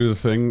Do the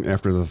thing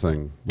after the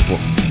thing. Before.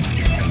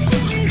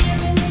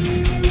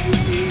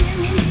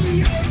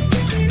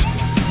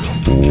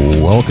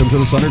 Welcome to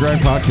the Sunday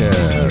Grind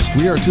Podcast.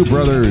 We are two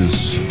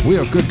brothers. We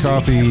have good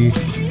coffee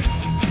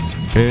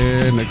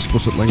and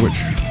explicit language.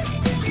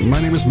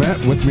 My name is Matt.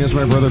 With me is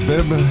my brother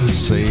Bib.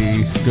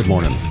 Say good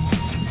morning.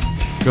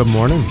 Good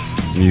morning.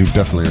 You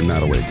definitely are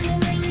not awake.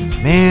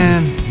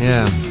 Man,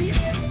 yeah.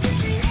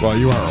 Well,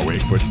 you are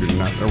awake, but you're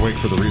not awake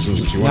for the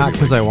reasons that you want Not to be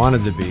because awake. I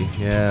wanted to be.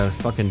 Yeah,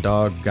 fucking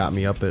dog got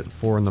me up at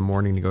 4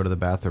 a.m. to go to the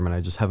bathroom, and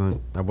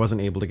I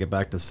wasn't able to get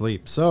back to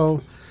sleep.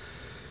 So,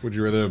 Would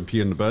you rather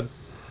pee in the bed?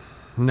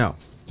 no.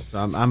 So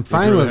I'm Would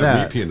fine you with rather have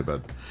that. me pee in the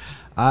bed?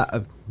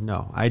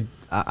 No,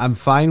 I'm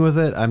fine with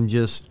it. I'm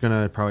just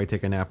gonna probably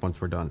take a nap once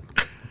we're done,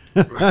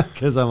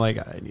 because I'm like,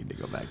 I need to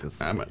go back to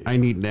sleep. I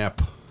need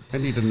nap. I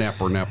need a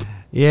nap or nap.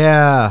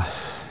 Yeah.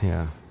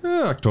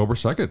 October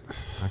 2nd.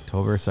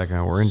 October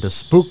 2nd. We're into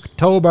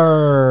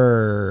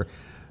Spooktober,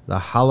 the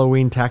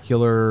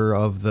Halloween-tacular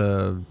of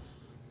the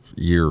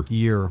Year.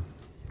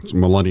 It's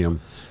millennium.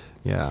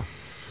 Yeah.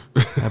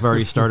 I've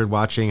already started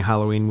watching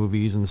Halloween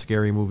movies and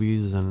scary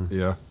movies, and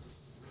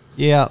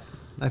Yeah.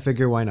 I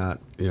figure why not.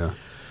 Yeah.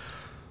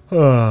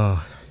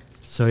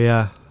 So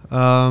yeah,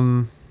 I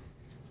don't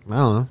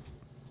know.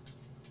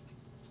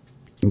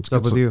 What's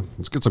up with you?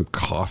 Let's get some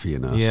coffee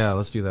in us. Yeah,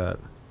 let's do that.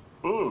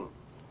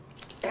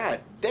 God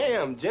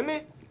damn,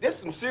 Jimmy. This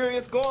some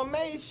serious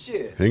gourmet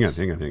shit. Hang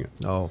on.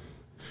 Oh,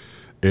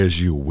 As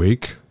you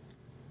wake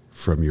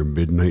from your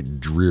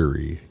midnight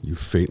dreary, you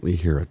faintly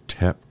hear a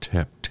tap,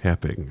 tap,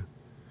 tapping.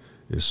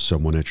 Is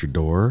someone at your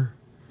door?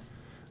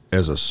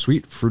 As a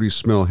sweet, fruity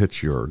smell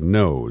hits your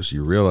nose,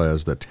 you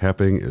realize that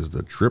tapping is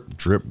the drip,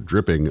 drip,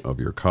 dripping of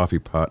your coffee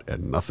pot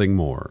and nothing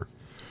more.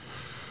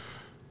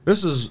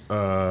 This is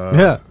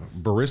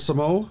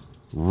Barissimo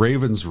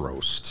Raven's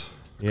Roast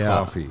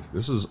coffee.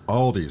 This is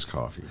Aldi's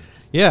coffee.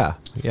 yeah.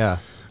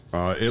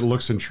 It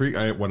looks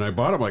intriguing. When I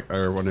bought it,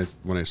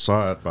 when I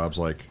saw it, Bob's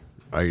like,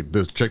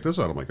 check this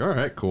out. I'm like, all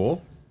right,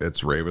 cool.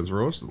 It's Raven's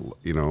Roast.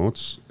 You know,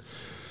 it's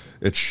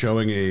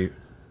showing a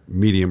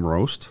medium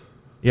roast.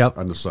 Yep.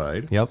 On the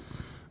side. Yep.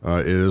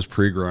 It is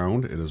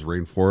pre-ground. It is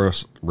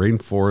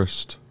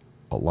Rainforest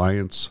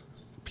Alliance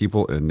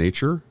People and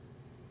Nature.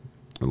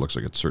 It looks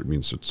like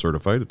means it's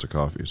certified. It's a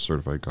coffee. It's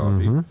certified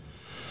coffee. Mm-hmm.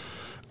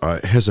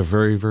 It has a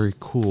very, very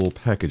cool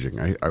packaging.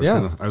 I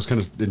Yeah. was kind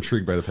of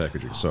intrigued by the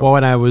packaging. So Well,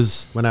 when I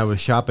was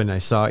shopping, I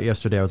saw it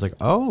yesterday. I was like,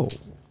 oh,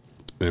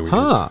 and we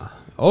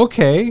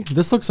okay.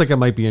 This looks like it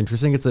might be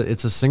interesting. It's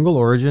a single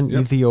origin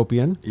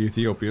Ethiopian.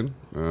 Ethiopian.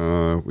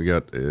 We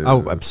got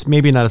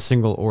Maybe not a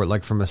single or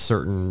like from a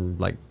certain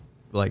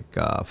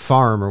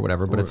farm or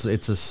whatever, but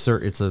it's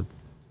a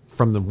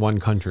from the one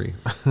country.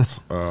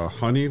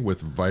 honey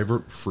with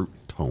vibrant fruit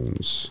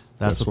tones.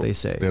 That's what they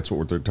say. That's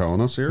what they're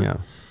telling us here. Yeah.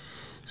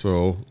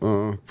 So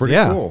pretty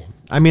Yeah. cool.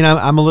 I mean,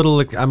 I'm a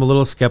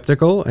little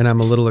skeptical, and I'm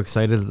a little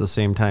excited at the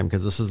same time,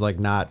 because this is like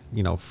not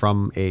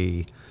from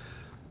a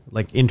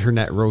like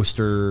internet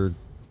roaster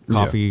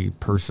coffee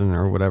person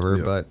or whatever,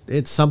 Yeah. but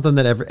it's something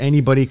that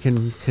anybody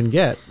can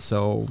get.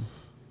 So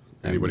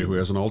Anybody who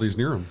has an Aldi's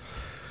near them.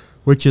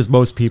 which is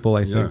most people,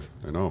 I Yeah, think.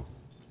 I know.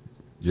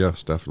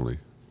 Yes, definitely.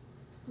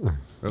 That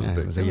was Yeah, a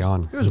big. it was a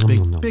yawn. It was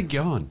a big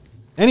yawn.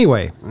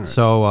 Anyway,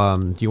 so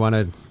do you want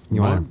to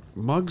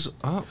Mugs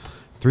up.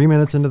 3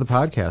 minutes into the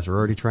podcast, we're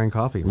already trying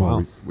coffee. Wow.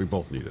 Well, we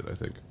both need it, I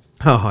think.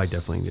 Oh, I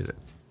definitely need it.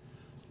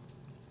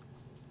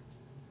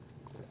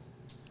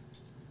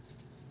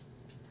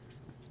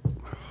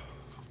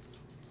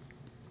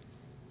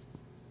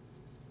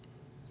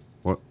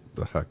 What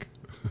the heck?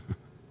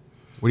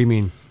 What do you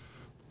mean?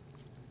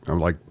 I'm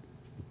like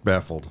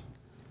baffled.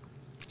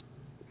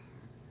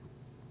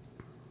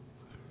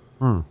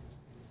 Huh.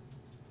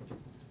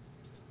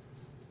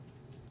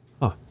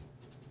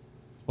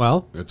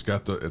 Well, It's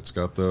got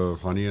the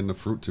honey and the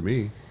fruit to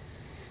me.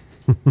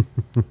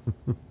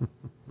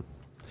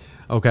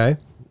 okay.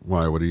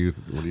 Why? What do you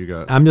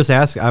got? I'm just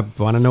asking. I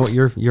want to know what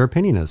your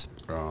opinion is.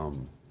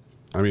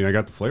 I mean, I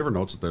got the flavor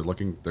notes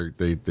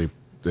that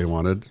they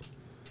wanted.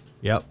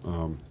 Yep.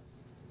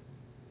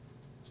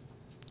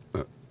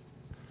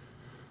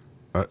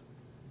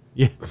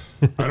 Yeah.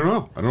 I don't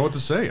know. I don't know what to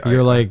say.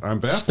 You're like I'm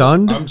baffled.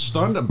 stunned? I'm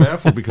stunned. I'm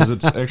baffled because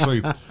it's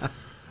actually,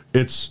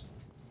 it's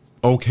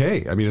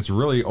okay. I mean, it's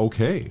really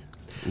okay.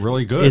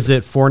 Really good. Is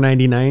it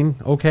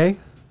 $4.99? Okay.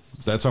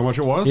 That's how much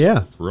it was?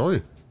 Yeah.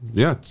 Really?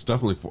 Yeah, it's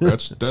definitely,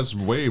 that's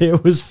way,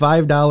 It was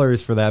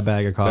 $5 for that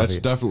bag of coffee. that's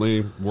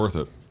definitely worth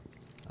it.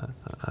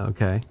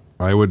 Okay.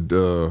 I would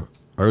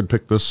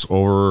pick this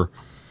over,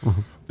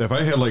 if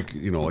I had like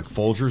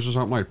Folgers or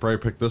something, I'd probably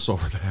pick this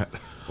over that.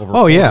 Over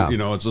Oh, yeah.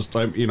 It's just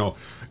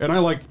and I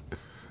like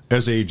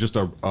as a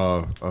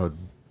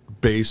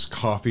base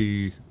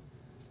coffee.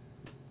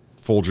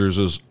 Folgers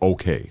is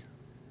okay.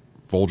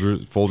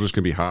 Folgers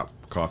can be hot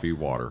coffee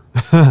water.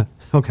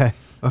 Okay.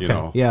 You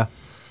know. Yeah.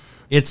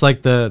 It's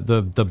like the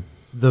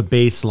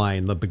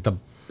baseline, the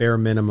bare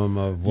minimum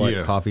of what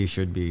Yeah. coffee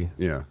should be.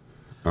 Yeah.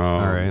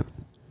 All right.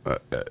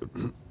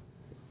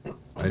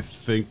 I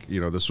think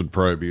this would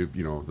probably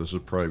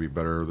be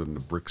better than the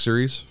Brick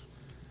series.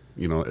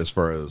 As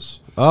far as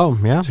Oh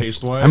yeah,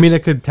 taste-wise? I mean,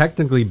 it could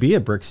technically be a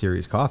Brick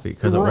Series coffee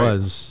because Right. it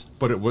was.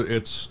 But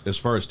it's as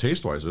far as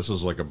taste wise, this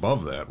is like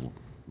above that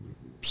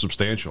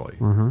substantially.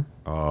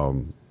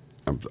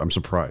 I'm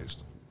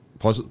surprised,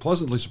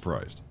 pleasantly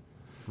surprised.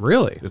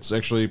 Really? It's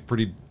actually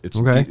pretty. It's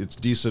Okay. it's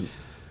decent.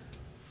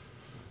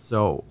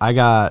 So I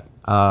got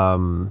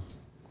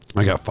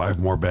I got 5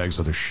 more bags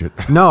of this shit.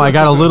 no, I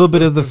got a little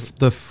bit of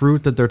the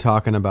fruit that they're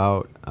talking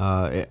about.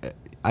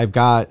 I've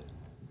got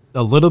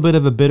a little bit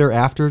of a bitter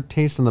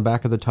aftertaste on the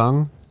back of the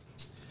tongue,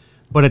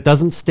 but it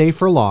doesn't stay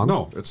for long.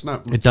 No, it's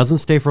not. It doesn't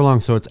stay for long,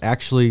 so it's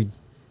actually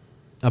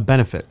a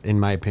benefit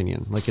in my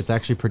opinion. Like it's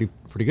actually pretty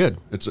good.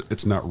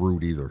 It's not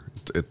rude either.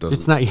 It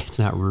doesn't. It's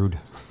not rude.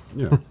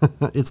 Yeah.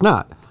 It's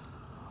not.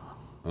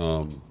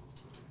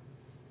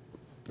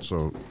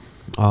 So.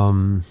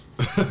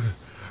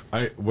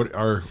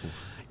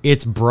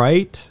 It's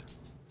bright,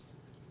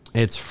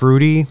 it's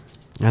fruity,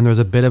 and there's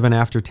a bit of an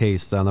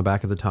aftertaste on the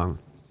back of the tongue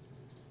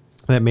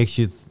that makes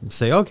you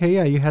say, "Okay,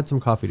 yeah, you had some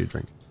coffee to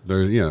drink."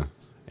 Yeah.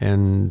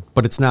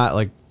 But it's not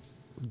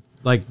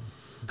like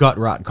gut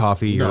rot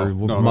coffee No, or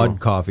no, mud no.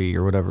 coffee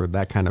or whatever,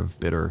 that kind of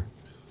bitter.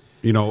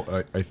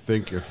 I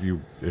think if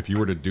you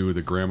were to do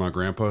the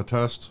grandpa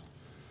test,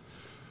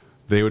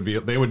 they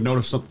would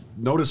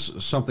notice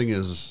something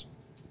is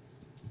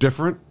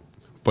different,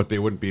 but they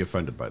wouldn't be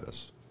offended by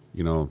this.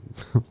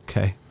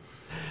 Okay.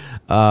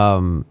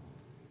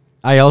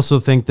 I also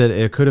think that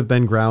it could have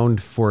been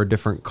ground for a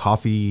different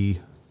coffee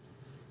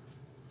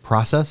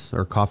process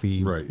or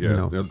coffee. Right,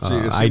 yeah. Yeah, see,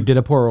 it I seemed- did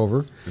a pour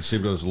over. It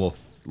seemed it was a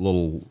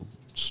little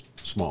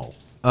small,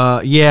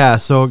 Yeah.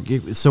 So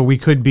we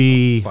could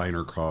be.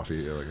 finer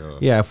coffee.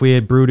 Yeah, if we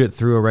had brewed it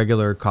through a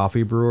regular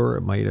coffee brewer,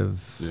 it might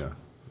have. Yeah.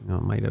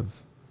 It might have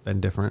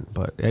been different,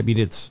 but I mean,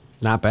 it's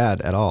not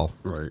bad at all.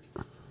 Right.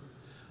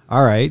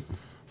 All right.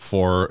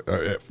 For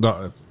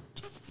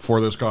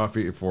this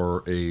coffee, for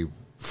a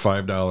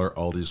 $5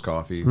 Aldi's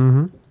coffee,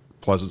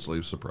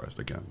 pleasantly surprised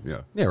again.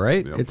 Yeah. Yeah,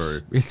 right. Yeah,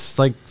 It's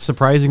like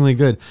surprisingly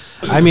good.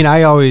 I mean,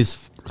 I always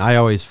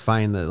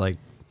find that like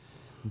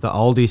the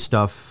Aldi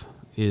stuff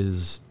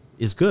is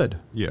good.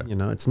 Yeah.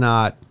 It's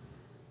not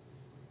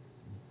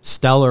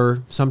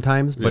stellar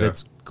sometimes, but Yeah.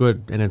 it's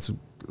good, and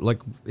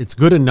it's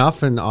good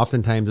enough, and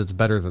oftentimes it's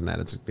better than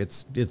that.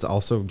 It's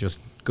also just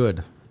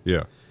good.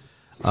 Yeah.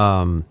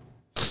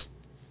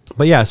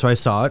 But yeah, so I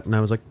saw it and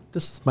I was like,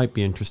 this might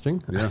be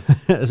interesting. Yeah.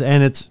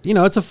 And it's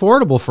it's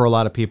affordable for a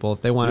lot of people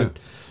if they want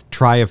to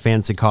try a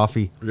fancy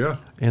coffee. Yeah.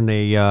 And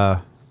they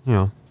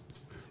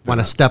want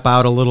to step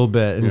out a little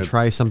bit and Yeah.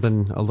 try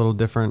something a little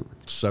different.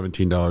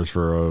 $17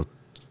 for a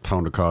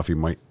pound of coffee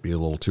might be a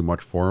little too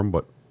much for them,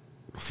 but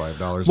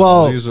 $5.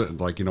 Well- at Aldi's,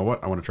 like, you know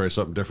what? I want to try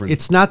something different.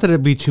 It's not that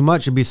it'd be too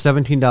much. It'd be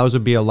 $17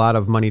 would be a lot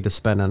of money to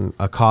spend on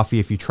a coffee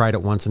if you tried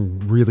it once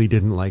and really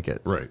didn't like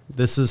it. Right.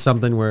 This is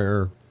something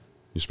where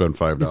You spend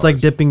 $5. it's like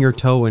dipping your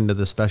toe into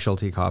the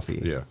specialty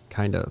coffee. Yeah.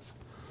 Kind of.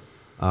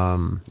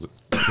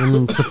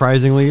 And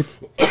surprisingly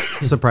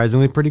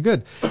pretty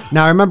good.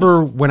 Now I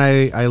remember when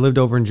I lived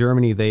over in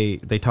Germany, they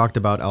talked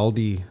about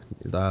Aldi,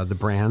 the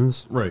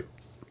brands, Right.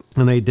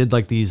 and they did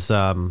like these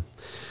kind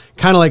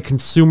of like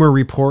consumer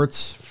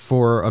reports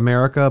for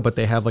America, but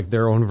they have like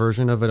their own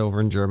version of it over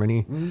in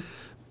Germany.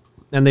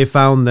 And they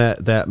found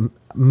that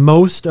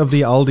most of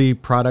the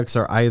Aldi products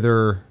are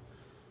either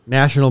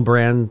national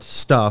brand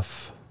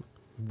stuff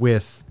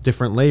with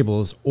different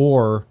labels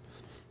or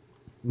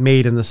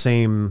made in the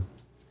same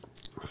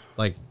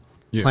like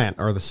Yeah. plant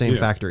or the same Yeah.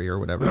 factory or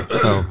whatever.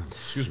 So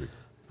Excuse me.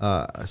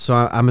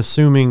 I'm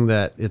assuming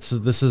that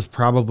this is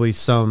probably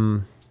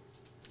some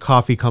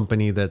coffee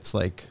company that's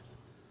like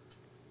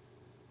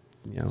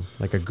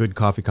like a good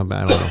coffee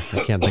company. I don't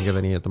know. I can't think of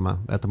any at the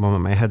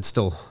moment. My head's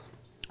still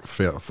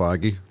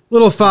Foggy.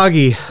 little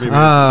foggy. Maybe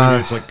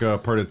it's like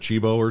part of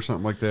Chibo or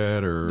something like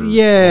that, or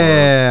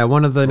Yeah,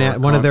 one of the or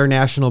one of their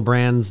national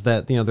brands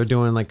that they're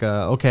doing like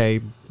okay,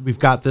 we've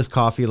got this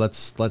coffee.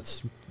 Let's or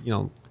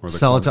the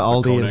sell it to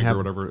Koenig- the Aldi and Koenig have or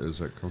whatever. Is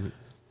that Koenig?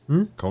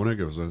 Koenig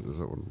is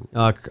that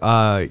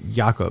one?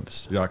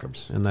 Jacobs.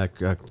 Jacobs. And the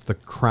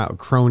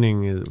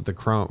Croning, the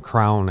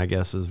crown, I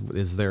guess,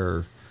 is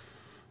their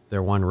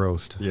one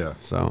roast. Yeah,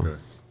 So okay.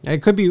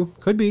 it could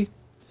be.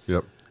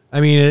 Yep. I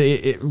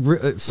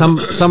mean,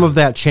 some of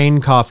that chain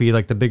coffee,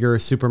 like the bigger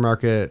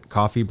supermarket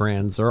coffee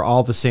brands, are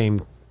all the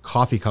same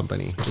coffee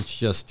company. It's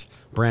just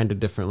branded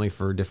differently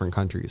for different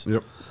countries.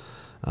 Yep.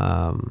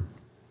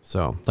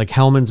 So, like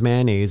Hellman's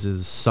mayonnaise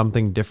is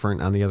something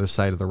different on the other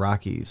side of the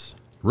Rockies.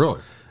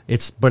 Really?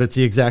 But it's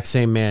the exact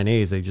same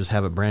mayonnaise. They just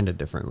have it branded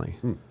differently.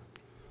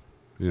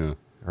 Yeah.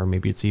 Or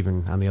maybe it's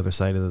even on the other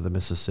side of the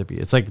Mississippi.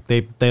 It's like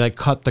they like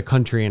cut the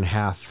country in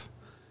half,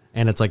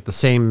 and it's like the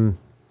same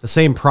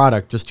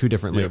product, just two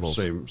different Yeah. labels.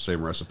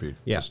 Same recipe.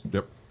 Yeah.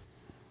 Yep.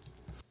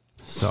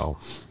 So,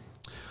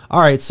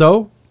 all right.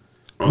 So,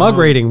 mug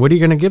rating. What are you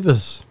going to give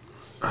this?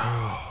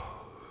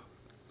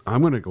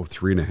 I'm gonna go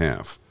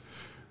 3.5.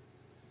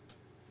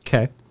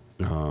 Okay,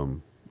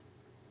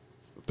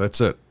 That's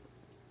it.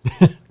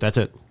 that's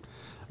it.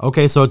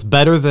 Okay, so it's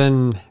better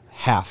than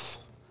half.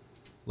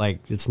 Like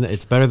it's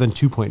better than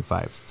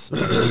 2.5. It's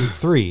better than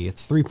 3.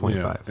 It's 3.5.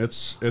 Yeah,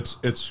 it's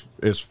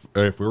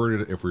if we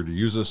were to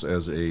use this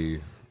as a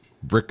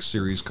brick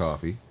series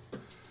coffee,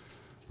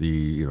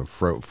 the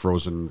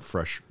frozen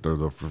fresh the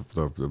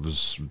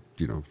was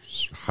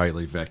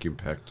highly vacuum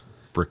packed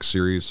brick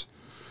series.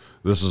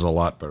 This is a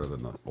lot better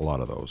than a lot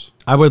of those.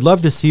 I would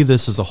love to see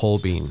this as a whole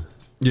bean.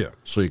 Yeah,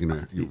 so you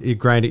can You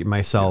grind it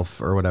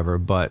myself or whatever,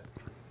 but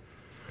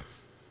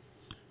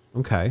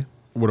okay.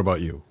 What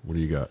about you? What do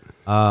you got?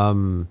 I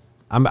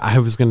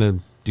was gonna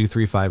do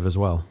 3.5 as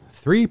well.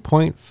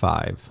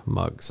 3.5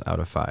 mugs out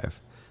of 5.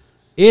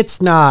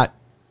 It's not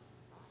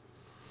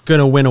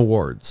gonna win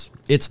awards.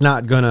 It's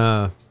not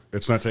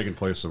taking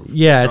place of it's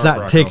Dark not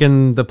Rocco.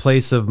 taking the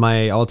place of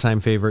my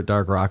all-time favorite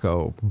Dark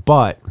Rocco.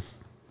 But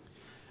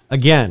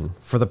again,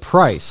 for the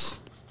price,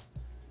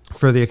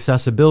 for the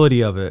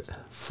accessibility of it,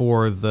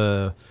 for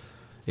the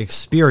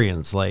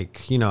experience,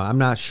 I'm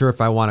not sure if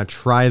I want to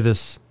try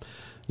this,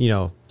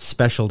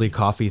 specialty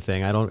coffee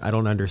thing. I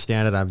don't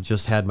understand it. I've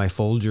just had my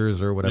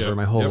Folgers or whatever Yep,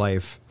 my whole yep,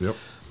 life. Yep.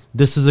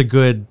 This is a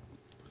good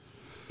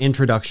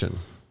introduction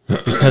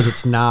because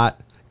it's not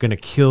going to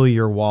kill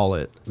your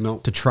wallet No.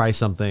 to try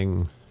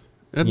something,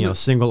 And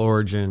single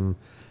origin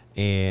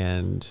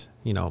and,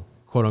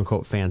 quote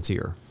unquote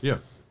fancier. Yeah,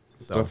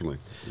 definitely.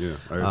 Yeah,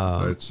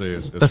 I'd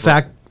say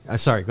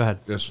Sorry, go ahead.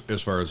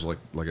 as far as like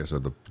I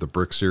said, the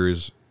brick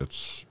series,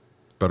 it's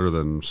better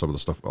than some of the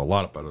stuff. A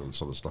lot better than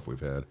some of the stuff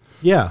we've had.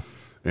 Yeah.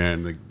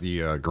 And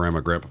the grandpa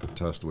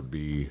test would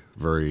be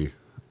very.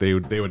 They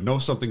would know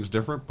something's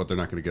different, but they're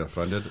not going to get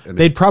offended. And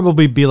They'd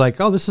probably be like,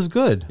 "Oh, this is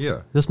good.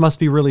 Yeah. This must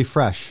be really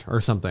fresh or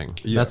something."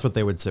 Yeah. That's what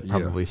they would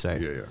probably Yeah. say.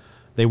 Yeah.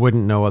 They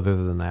wouldn't know other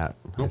than that,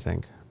 I Nope.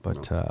 think.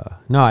 But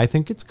no, I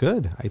think it's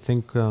good. I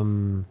think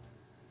for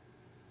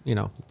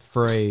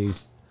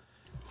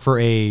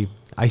a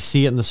I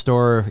see it in the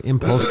store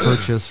impulse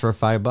purchase for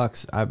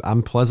 $5.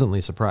 I'm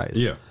pleasantly surprised.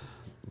 Yeah.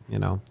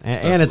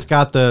 And it's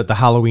got the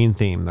Halloween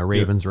theme, the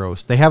Ravens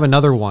roast. They have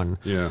another one.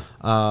 Yeah.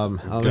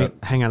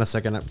 Hang on a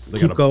second. They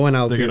Keep got going.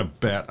 They got a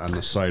bat on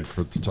the side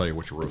to tell you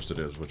which roast it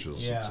is, which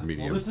is it's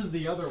medium. Well, this is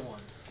the other one.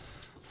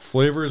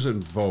 Flavors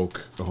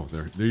invoke. Oh,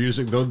 they're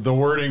using the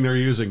wording they're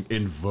using.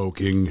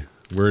 Invoking.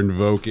 We're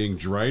invoking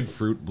dried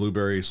fruit,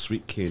 blueberry,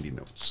 sweet candy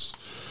notes,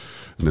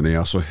 and then they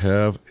also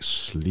have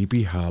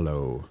Sleepy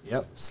Hollow.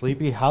 Yep.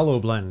 Sleepy Hollow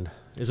blend.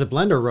 Is it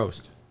blend or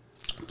roast?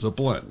 It's a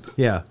blend.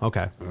 Yeah.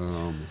 Okay.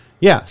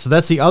 Yeah. So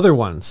that's the other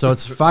one. So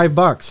it's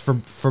 $5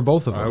 for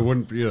both of them. I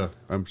wouldn't. Yeah,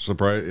 I'm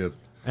surprised.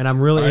 And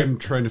I'm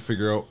trying to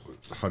figure out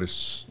how to.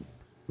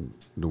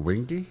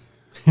 Nwingi?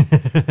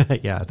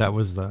 yeah. That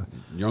was the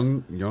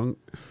Young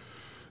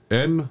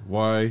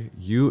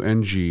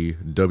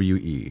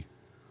NYUNGWE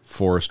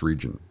Forest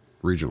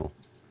Regional,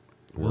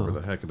 wherever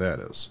the heck that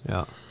is.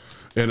 yeah.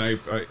 And I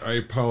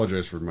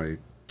apologize for my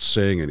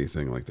saying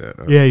anything like that.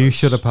 Yeah. You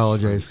should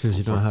apologize because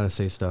you don't know how to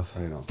say stuff.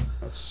 I know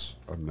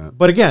I'm not.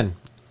 But again,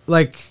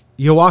 like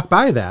you walk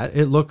by that,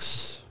 it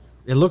looks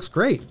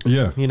great.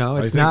 Yeah,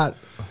 It's not.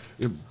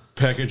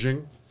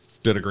 Packaging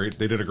they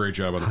did a great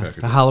job on the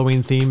packaging. The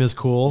Halloween theme is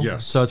cool.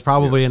 Yes, So it's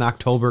probably yes. an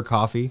October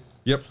coffee.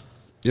 Yep.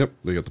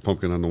 They got the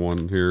pumpkin on the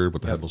one here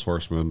with the headless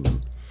horseman.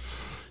 And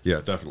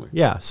yeah, definitely.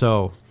 Yeah.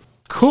 So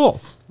cool.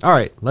 All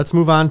right. Let's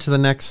move on to the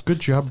next. Good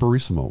job,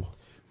 Barissimo.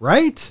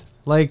 Right?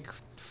 Like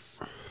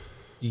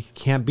you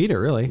can't beat it,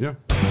 really. Yeah.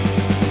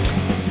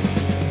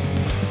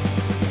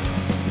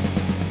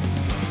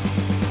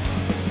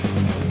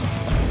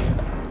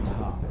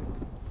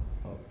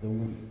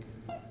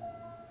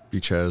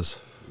 Beachheads.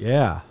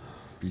 Yeah.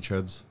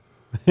 Beachheads.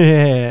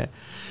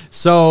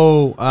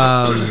 So,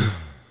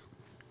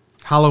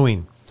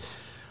 Halloween.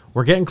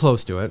 We're getting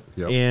close to it.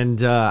 Yep.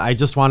 And I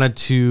just wanted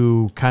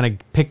to kind of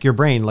pick your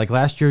brain. Like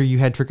last year, you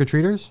had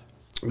trick-or-treaters?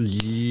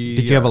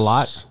 Did you have a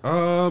lot?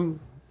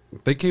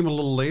 They came a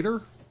little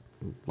later.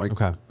 Like,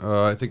 Okay.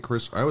 I think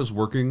I was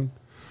working,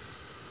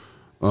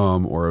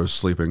 or I was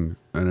sleeping,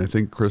 and I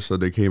think Chris said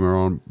they came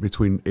around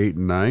between 8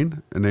 and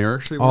 9, and they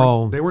actually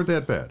weren't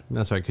that bad.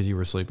 That's right, because you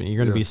were sleeping. You're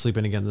going to Yeah. be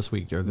sleeping again this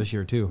week or this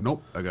year, too.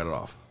 Nope, I got it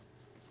off.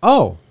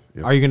 Oh.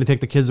 Yep. Are you going to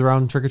take the kids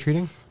around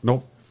trick-or-treating?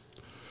 Nope.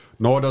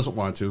 Noah doesn't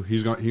want to.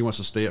 He wants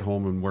to stay at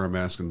home and wear a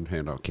mask and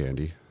hand out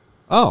candy.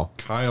 Oh.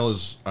 Kyle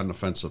is on the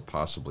fence of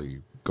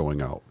possibly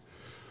going out.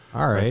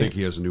 All right. I think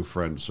he has a new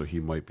friend, so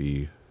he might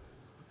be.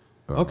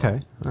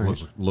 Okay. All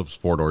right. Lives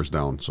 4 doors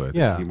down, so I think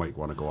Yeah. he might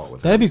want to go out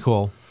with That'd him. be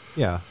cool.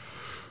 Yeah.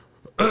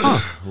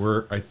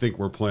 I think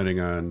we're planning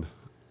on.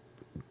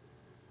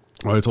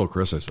 Well, I told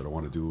Chris, I said I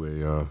want to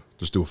do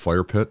just do a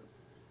fire pit,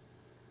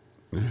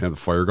 and have the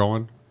fire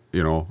going,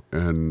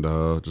 and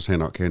just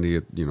hand out candy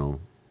at.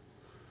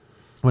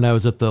 When I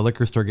was at the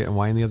liquor store getting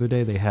wine the other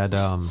day, they had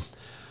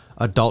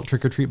adult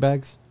trick-or-treat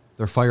bags.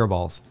 They're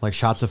fireballs, like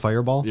shots of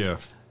Fireball. Yeah,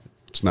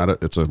 it's not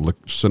it's a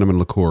cinnamon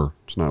liqueur.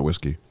 It's not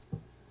whiskey.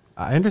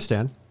 I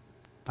understand.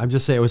 I'm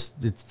just saying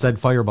it said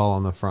Fireball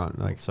on the front,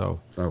 like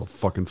so. I will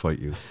fucking fight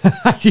you.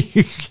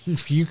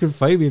 You can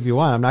fight me if you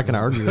want. I'm not going to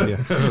argue with you.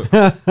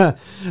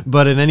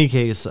 But in any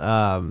case,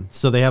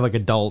 so they have like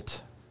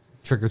adult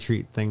trick or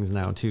treat things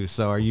now too.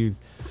 So are you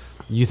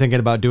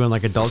thinking about doing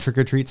like adult trick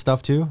or treat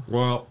stuff too?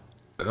 Well,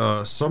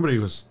 somebody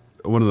was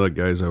one of the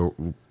guys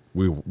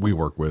we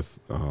work with.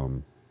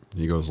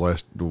 He goes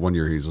last one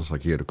year. He's just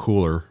like he had a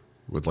cooler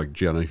with like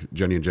Jenny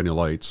and Jenny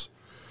lights,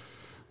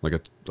 like a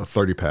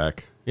 30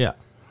 pack. Yeah.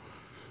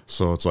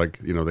 So it's like,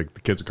 the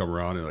kids would come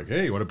around and like,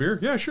 hey, you want a beer?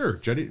 Yeah, sure.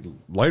 Jenny,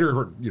 lighter,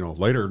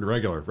 lighter and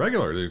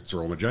regular. They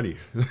throw them a Jenny.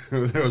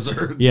 That was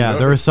their, yeah,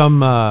 there are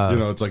some,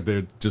 it's like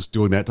they're just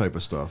doing that type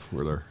of stuff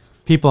where they're.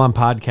 People on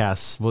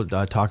podcasts will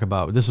talk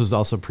about, this was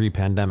also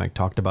pre-pandemic,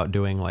 talked about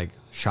doing like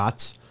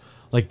shots.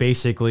 Like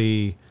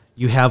basically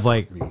you have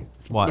like,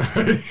 what?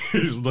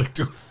 He's like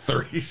doing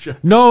 30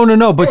 shots.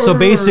 No. But so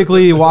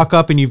basically you walk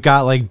up and you've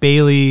got like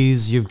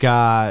Bailey's, you've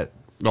got.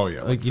 Oh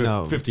yeah, like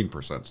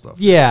 15% stuff.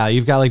 Yeah,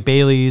 you've got like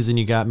Bailey's and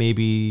you got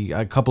maybe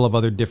a couple of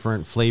other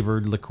different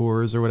flavored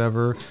liqueurs or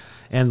whatever,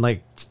 and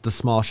like the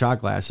small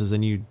shot glasses,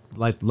 and you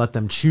let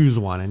them choose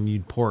one and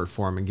you'd pour it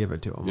for them and give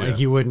it to them. Yeah. Like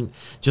you wouldn't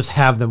just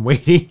have them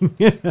waiting.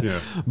 Yeah.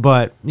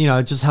 But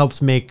it just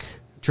helps make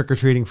trick or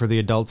treating for the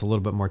adults a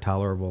little bit more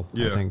tolerable.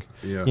 Yeah. I think.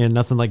 Yeah.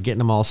 Nothing like getting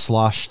them all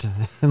sloshed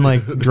and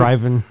like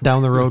driving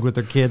down the road with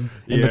their kid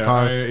in the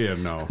car.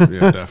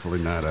 Definitely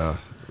not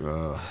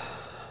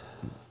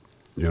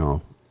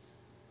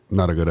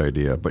not a good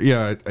idea. But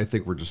yeah, I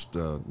think we're just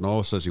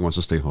Noah says he wants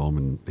to stay home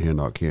and hand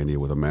out candy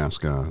with a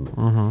mask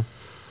on.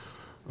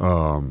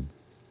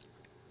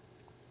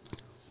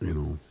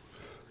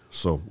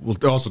 So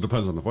it also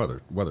depends on the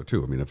weather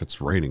too. I mean, if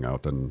it's raining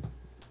out, then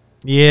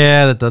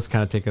yeah, that does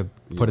kind of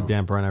put a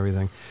damper on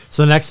everything.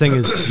 So the next thing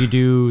is, you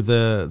do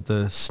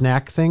the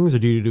snack things, or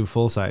do you do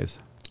full size?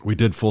 we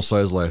did full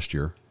size last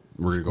year.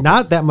 We're gonna go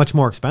Not that much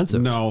more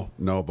expensive. No,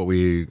 but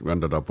we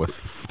ended up with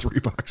 3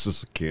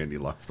 boxes of candy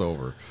left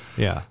over.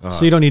 Yeah.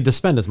 So you don't need to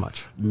spend as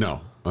much.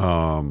 No.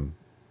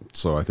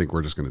 So I think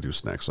we're just going to do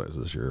snack size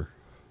this year.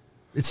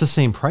 It's the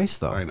same price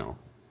though. I know.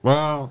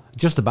 Well,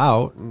 Just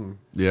about.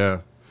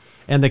 yeah.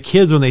 And the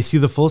kids, when they see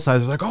the full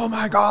size, they're like, "Oh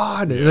my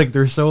god!" Like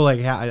they're so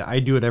like.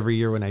 I do it every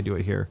year when I do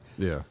it here.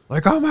 Yeah.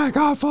 Like, "Oh my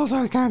god, full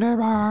size candy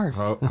bar!"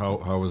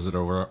 How is it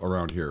over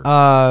around here?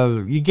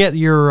 You get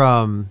your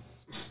I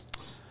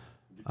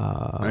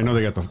know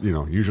they got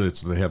the usually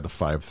they have the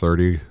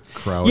 5:30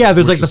 crowd. yeah.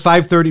 There's which like the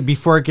is 5:30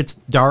 before it gets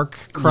dark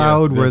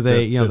crowd where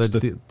they that's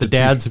the the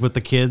dads with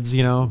the kids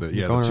going around.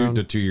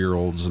 the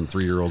 2-year-olds and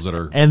 3-year-olds that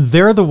are And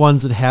they're the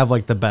ones that have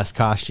like the best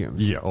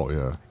costumes. yeah. Oh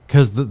yeah.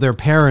 Because their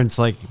parents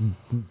like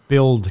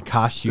build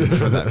costumes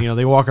for them.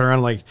 They walk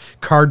around like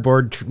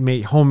cardboard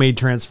homemade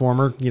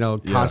Transformer,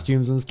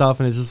 costumes and stuff,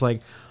 and it's just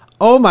like,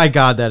 oh my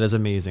god, that is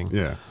amazing.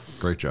 Yeah.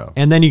 Great job.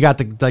 And then you got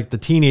the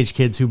teenage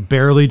kids who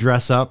barely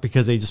dress up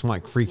because they just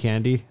want free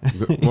candy.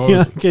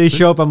 They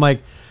show up. I'm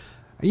like,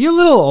 are you a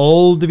little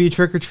old to be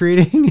trick or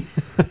treating?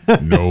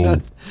 No.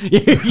 And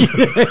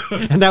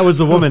that was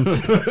the woman.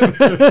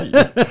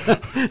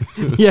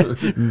 Yeah.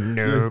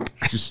 Nope.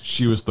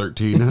 She was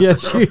 13. Yeah,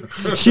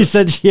 she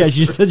said she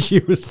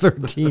was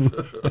 13.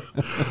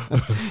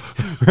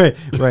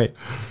 Right.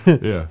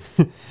 Yeah.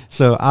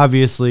 So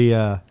obviously,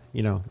 I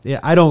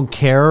don't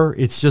care.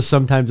 It's just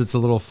sometimes it's a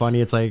little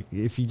funny. It's like,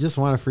 if you just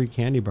want a free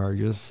candy bar,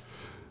 just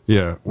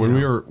Yeah. When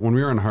we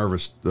were on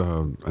Harvest,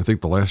 I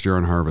think the last year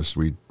on Harvest,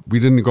 we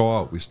didn't go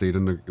out. We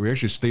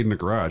actually stayed in the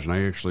garage,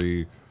 and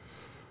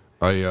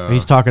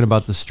he's talking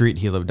about the street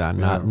he lived on,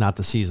 not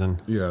the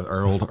season. Yeah,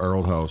 our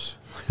old house.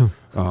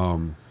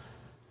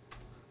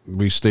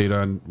 We just stayed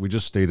in.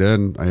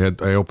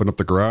 I opened up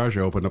the garage.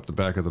 I opened up the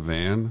back of the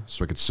van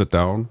so I could sit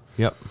down.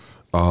 Yep.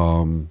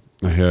 I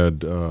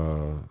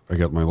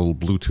got my little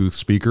Bluetooth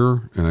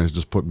speaker, and I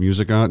just put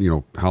music on,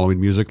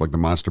 Halloween music, like the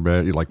Monster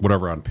Band, like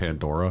whatever on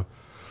Pandora,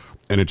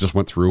 and it just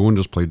went through and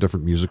just played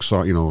different music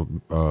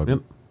song,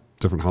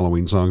 different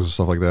Halloween songs and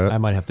stuff like that. I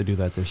might have to do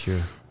that this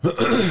year.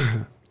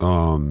 The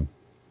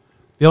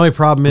only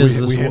problem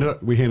is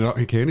we handed out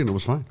candy and it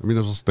was fine. I mean, it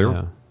was just there.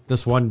 Yeah.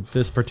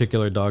 This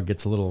particular dog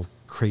gets a little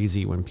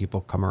crazy when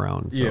people come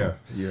around. So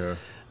Yeah.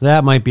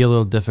 that might be a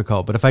little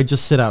difficult. But if I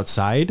just sit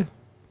outside,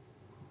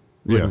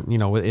 Yeah.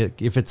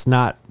 if it's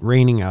not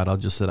raining out, I'll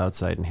just sit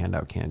outside and hand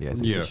out candy. I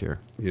think this year.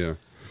 Yeah.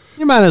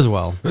 You might as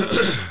well.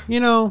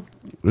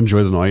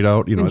 Enjoy the night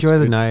out. Enjoy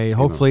the night.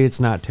 Hopefully,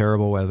 it's not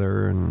terrible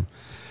weather and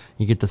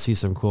you get to see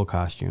some cool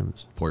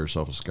costumes. Pour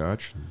yourself a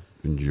scotch.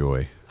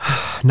 Enjoy.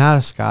 Not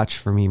a scotch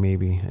for me,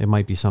 maybe. It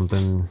might be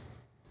something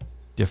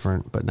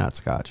different, but not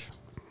scotch.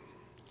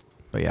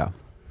 But yeah.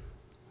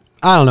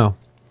 I don't know.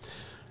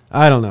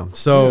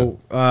 So,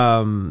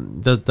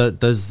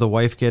 does the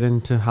wife get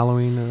into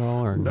Halloween at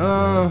all, or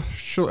not?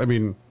 Sure. I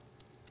mean,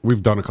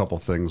 we've done a couple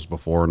things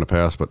before in the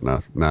past, but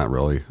not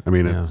really. I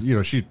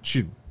mean,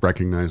 she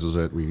recognizes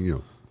it.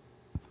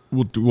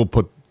 We'll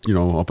put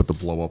I'll put the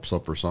blow ups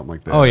up or something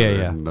like that. Oh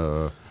yeah. And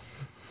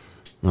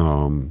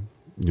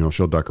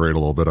she'll decorate a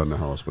little bit on the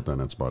house, but then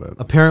that's about it.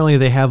 Apparently,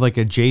 they have like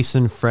a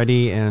Jason,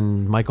 Freddy,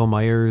 and Michael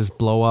Myers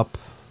blow up,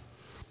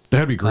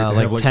 That'd be great. To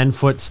like have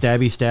 10-foot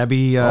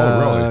stabby,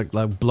 really?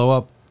 like blow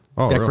up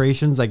Really?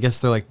 decorations. I guess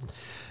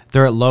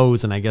they're at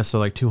Lowe's, and I guess they're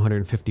like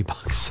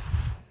 $250.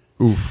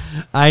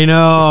 Oof. I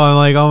know. I'm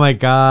like, oh my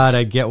god,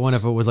 I'd get one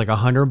if it was like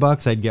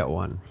 $100. I'd get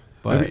one,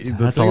 but I mean,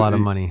 the that's a thing- lot of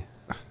money.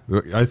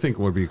 I think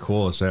what would be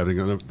cool is having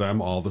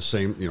them all the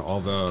same,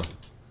 all the,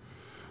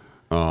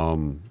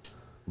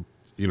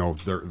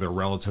 their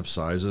relative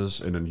sizes,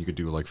 and then you could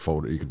do like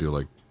photos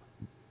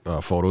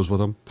with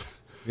them.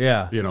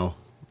 Yeah. Let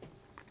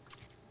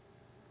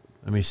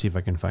Let me see if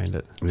I can find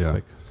it. Yeah.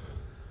 Quick.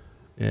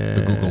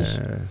 The Googles.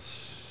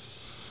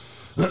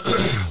 Let's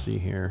see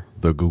here.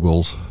 The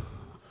Googles.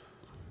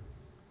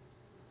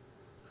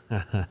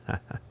 Oh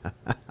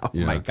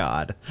my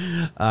god!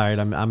 All right,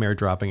 I'm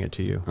airdropping it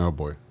to you. Oh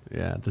boy.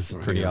 Yeah, this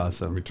is pretty Hang on.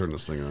 awesome. Let me turn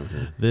this thing on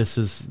here. This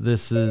is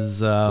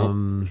Shush.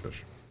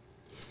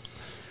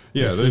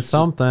 Yeah, this is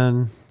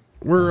something.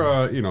 we're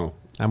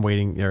I'm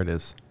waiting. There it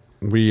is.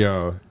 we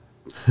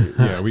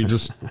we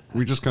just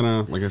kind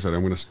of, like I said,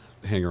 I'm gonna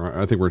hang around.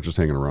 I think we're just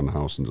hanging around the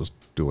house and just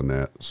doing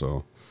that.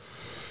 So,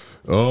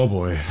 oh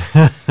boy,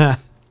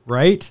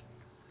 Right?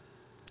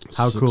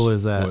 How 6 cool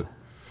is that? foot.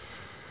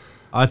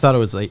 I thought it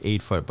was like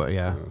 8 foot, but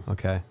yeah.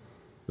 Okay.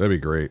 That'd be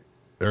great.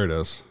 There it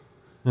is.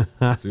 Do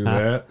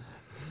that.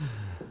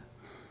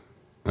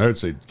 I would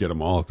say get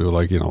them all through,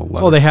 like, leather.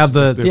 Oh, they have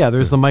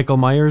there's the Michael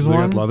Myers They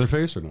one. got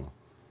Leatherface or no?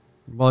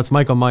 Well, it's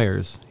Michael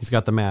Myers. He's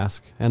got the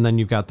mask, and then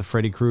you've got the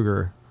Freddy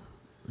Krueger.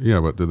 Yeah,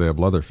 but do they have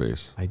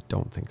Leatherface? I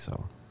don't think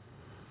so.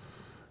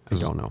 I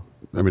don't know.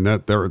 I mean,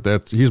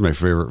 that he's my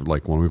favorite.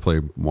 Like when we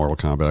play Mortal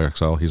Kombat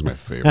XL, he's my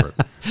favorite.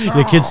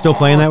 The kid's still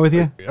playing that with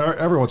you?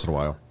 Every once in a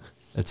while,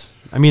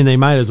 They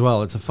might as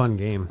well. It's a fun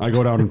game. I'll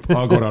go down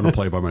and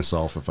play by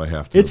myself if I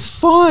have to. It's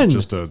fun.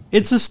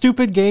 It's a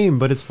stupid game,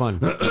 but it's fun.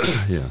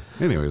 yeah.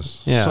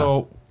 Anyways, Yeah.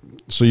 So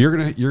you're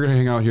gonna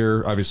hang out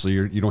here. Obviously,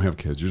 you don't have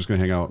kids. You're just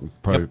gonna hang out and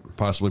probably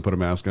possibly put a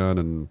mask on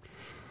and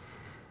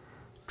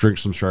drink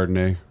some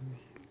Chardonnay,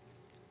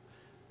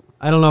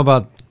 I don't know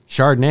about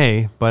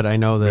Chardonnay, but I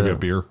know that maybe a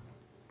beer.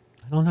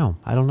 I don't know.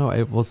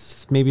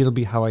 Maybe it'll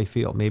be how I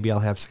feel. Maybe I'll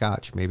have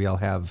Scotch. Maybe I'll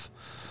have.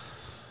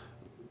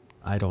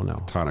 I don't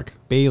know. Tonic.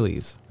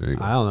 Bailey's. There you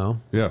go. I don't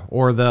know. Yeah.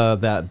 Or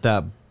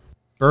that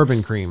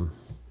bourbon cream.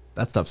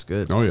 That stuff's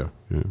good. Oh yeah.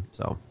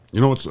 So.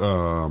 You know what's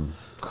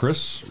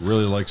Chris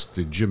really likes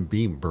the Jim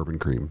Beam bourbon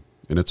cream,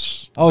 and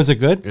it's Oh, is it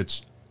good?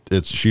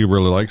 she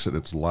really likes it.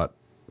 It's a lot.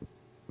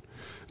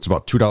 It's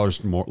about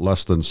 $2 more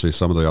less than, say,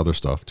 some of the other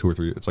stuff. 2 or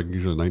 3. It's like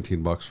usually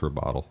 $19 for a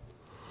bottle.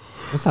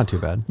 That's not too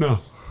bad. No.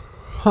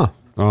 Huh.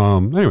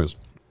 Anyways,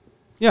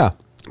 Yeah.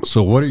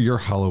 so what are your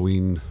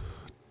Halloween?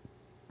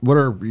 What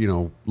are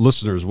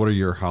listeners? What are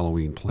your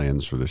Halloween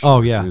plans for this year?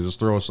 Oh, yeah. Just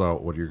throw us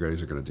out. What you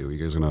guys are going to do?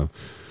 You guys going to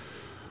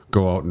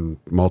go out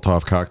and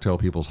Molotov cocktail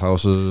people's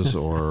houses,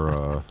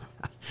 or?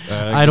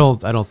 I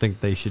don't think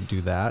they should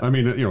do that. I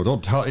mean,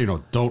 don't tell.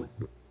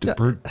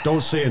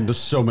 Don't say in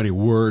just so many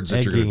words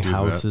that you're going Egging to do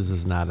houses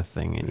is not a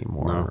thing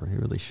anymore. No. You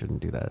really shouldn't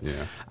do that.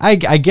 Yeah. I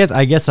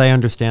guess I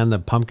understand the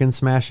pumpkin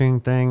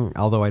smashing thing,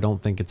 although I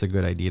don't think it's a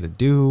good idea to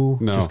do.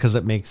 No. Just because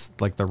it makes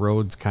like the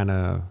roads kind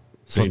of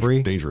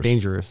slippery,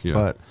 dangerous. Yeah.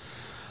 But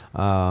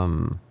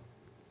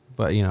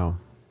whatever.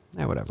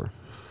 that.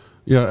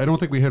 Yeah, I don't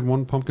think we had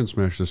one pumpkin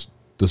smash this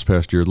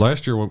past year.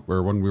 Last year,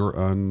 when we were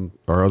on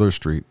our other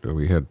street,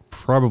 we had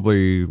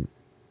probably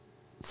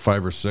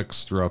 5 or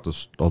 6 throughout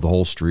the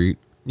whole street.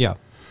 Yeah.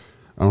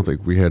 I don't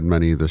think we had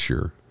many this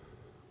year,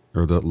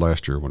 or the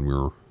last year when we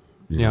were,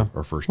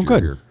 our first year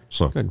good. here.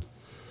 So Good.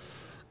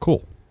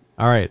 cool.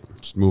 All right.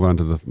 Let's move on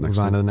to the next Move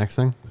on thing. to the next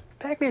thing.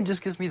 Pac-Man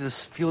just gives me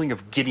this feeling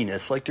of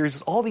giddiness, like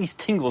there's all these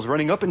tingles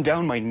running up and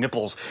down my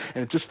nipples,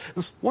 and it's just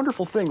this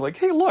wonderful thing, like,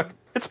 hey, look,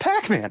 it's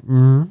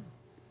Pac-Man.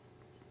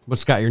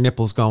 What's got your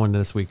nipples going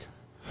this week?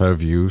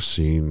 Have you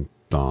seen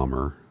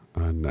Dahmer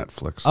on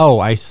Netflix? Oh,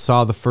 I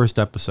saw the first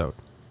episode.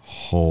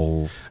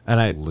 Holy.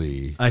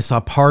 And I saw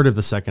part of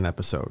the second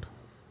episode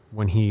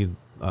when he,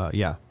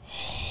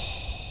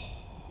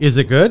 Is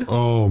it good?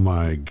 Oh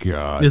my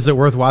God. Is it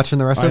worth watching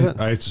the rest of it?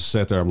 I just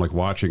sat there, I'm like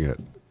watching it,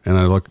 and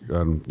I look,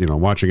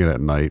 watching it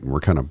at night, and we're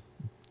kind of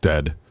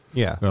dead.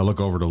 Yeah. And I look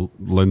over to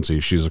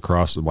Lindsay, she's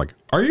across, I'm like,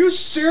 are you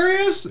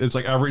serious? It's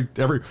like every,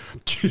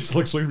 she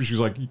looks at me, she's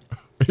like,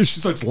 she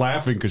starts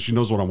laughing because she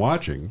knows what I'm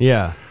watching.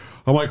 Yeah.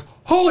 I'm like,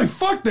 holy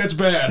fuck, that's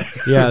bad.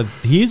 Yeah.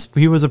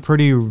 He was a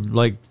pretty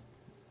like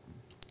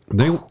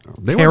They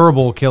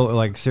terrible killer,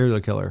 like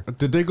serial killer.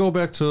 Did they go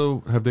back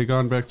to? Have they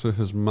gone back to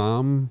his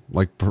mom,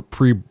 like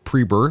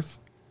pre-birth,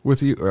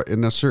 with you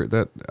in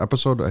that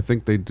episode? I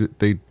think they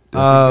did.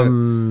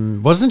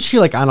 Wasn't she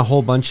like on a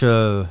whole bunch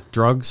of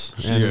drugs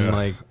and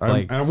yeah.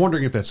 I'm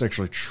wondering if that's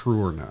actually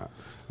true or not.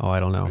 Oh, I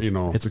don't know.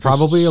 It's because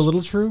probably a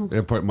little true.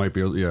 It might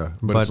be, yeah.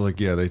 But it's like,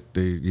 yeah, they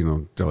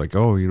they're like,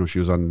 oh, she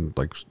was on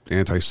like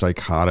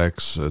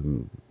antipsychotics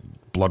and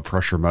blood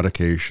pressure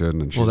medication,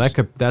 and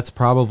that's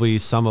probably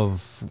some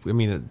of. I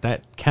mean,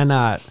 that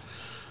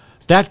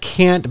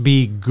can't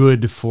be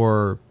good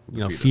for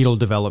fetus. fetal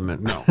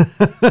development. No.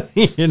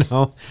 You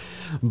know,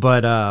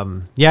 but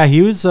yeah,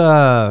 he was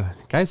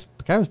guy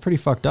was pretty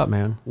fucked up,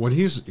 man. When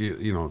he's,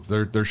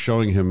 they're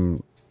showing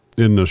him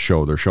in the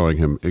show, they're showing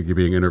him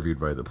being interviewed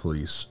by the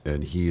police,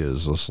 and he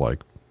is just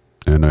like,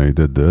 and I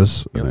did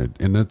this, and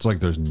it's like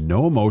there's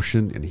no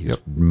emotion, and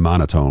he's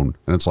monotone,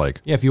 and it's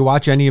like, Yeah, if you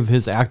watch any of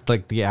his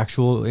the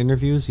actual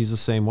interviews, he's the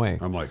same way.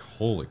 I'm like,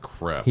 holy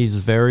crap. He's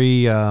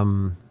very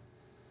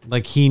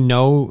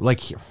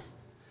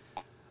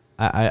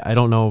I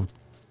don't know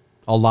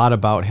a lot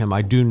about him.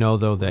 I do know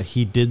though that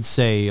he did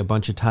say a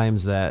bunch of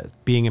times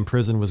that being in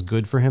prison was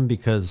good for him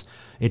because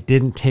it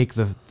didn't take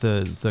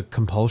the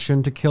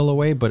compulsion to kill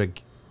away, but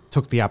it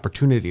took the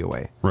opportunity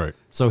away. Right.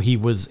 So he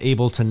was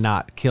able to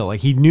not kill.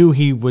 Like he knew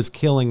he was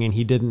killing and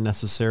he didn't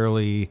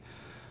necessarily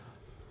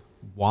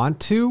want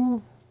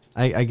to,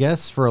 I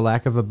guess, for a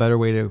lack of a better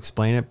way to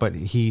explain it, but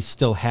he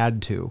still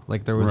had to.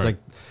 Like there was Right.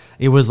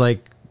 it was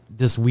like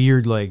this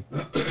weird like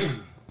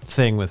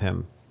thing with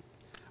him.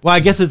 Well, I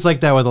guess it's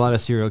like that with a lot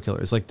of serial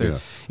killers. Like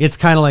it's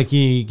kind of like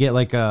you get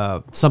like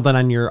something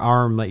on your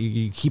arm that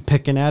you keep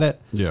picking at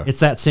it. Yeah. It's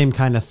that same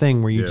kind of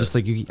thing where you Yeah. just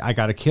like I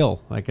gotta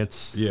kill. Like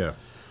it's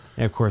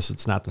And of course,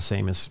 it's not the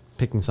same as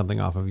picking something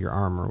off of your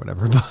arm or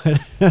whatever.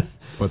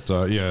 But But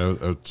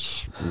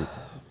it's.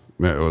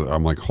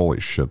 I'm like, holy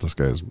shit! This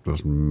guy's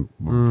just.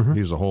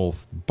 He's a whole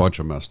bunch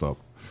of messed up.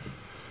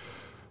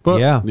 But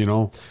Yeah.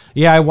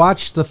 yeah, I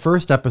watched the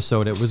first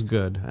episode. It was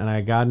good, and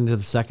I got into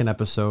the second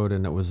episode,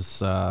 and it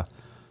was.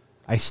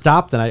 I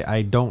stopped, and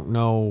I don't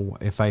know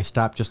if I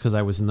stopped just because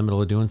I was in the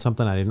middle of doing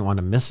something. I didn't want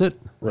to miss it.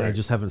 Right. I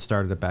just haven't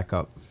started it back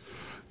up.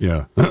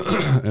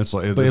 it's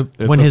like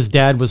When his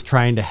dad was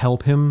trying to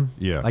help him,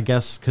 Yeah. I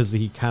guess because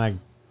he kind of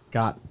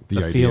got The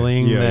the idea.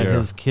 feeling Yeah, that yeah.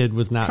 his kid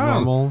was not Kinda-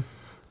 normal.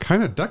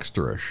 kind of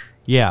Dexterish.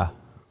 Yeah,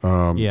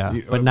 but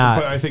not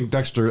But I think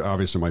Dexter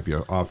obviously might be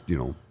off.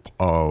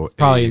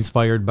 probably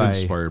inspired by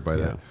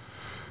that.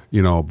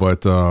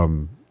 But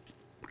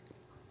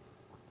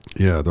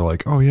they're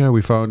like, oh yeah,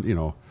 we found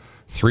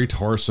 3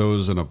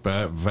 torsos and a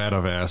vat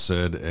of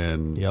acid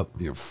and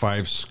Yep.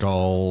 5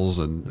 skulls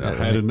and a head,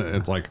 right. and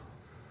it's like,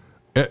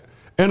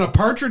 and a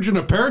partridge in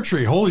a pear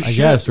tree. Holy shit!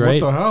 guess,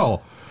 right? What the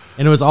hell?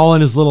 And it was all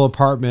in his little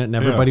apartment, and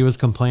everybody was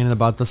complaining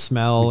about the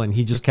smell, and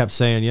he just kept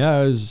saying,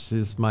 "Yeah,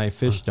 it's my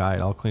fish died.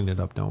 I'll clean it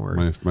up. Don't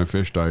worry." My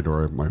fish died,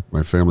 or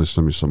my family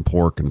sent me some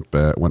pork and it's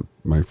bad.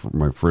 My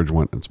fridge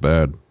went. It's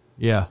bad.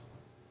 Yeah,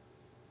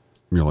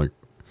 You're like,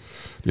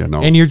 yeah,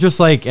 no. and you're just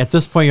like at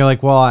this point, you're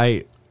like, "Well,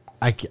 I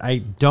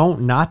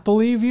don't not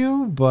believe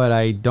you, but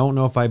I don't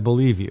know if I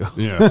believe you."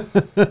 yeah,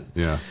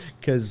 yeah.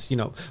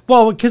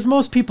 Because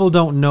most people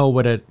don't know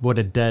what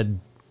a dead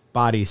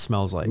body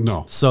smells like.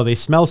 No. So they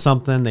smell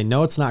something, they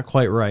know it's not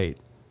quite right.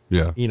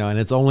 Yeah. And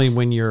it's only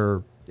when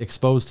you're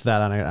exposed to that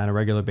on a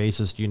regular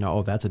basis do you know,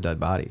 oh, that's a dead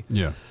body.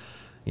 Yeah.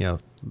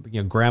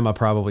 Grandma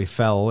probably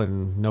fell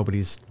and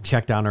nobody's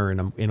checked on her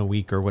in a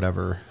week or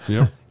whatever.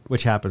 Yep.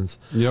 Which happens.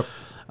 Yep.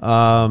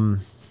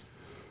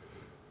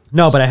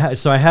 No, but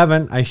I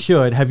haven't. I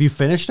should. Have you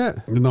finished it?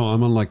 No,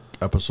 I'm on like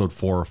episode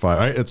 4 or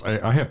 5.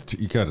 I have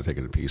to. You got to take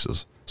it in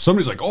pieces.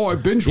 Somebody's like, "Oh, I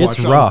binge watched."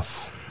 It's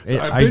rough.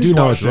 I do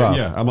know it's rough.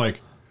 Yeah, I'm like,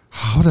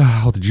 how the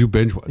hell did you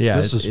binge watch? Yeah,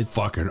 This is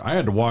fucking. I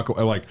had to walk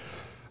away. Like,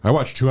 I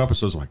watched 2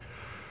 episodes. I'm like,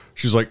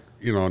 she's like,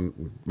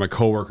 and my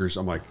coworkers.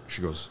 I'm like,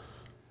 she goes,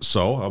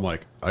 so I'm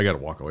like, I got to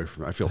walk away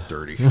from it. I feel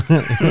dirty. I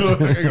got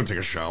to take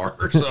a shower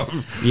or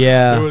something.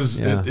 Yeah, it was.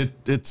 yeah.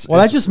 It's Well,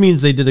 that just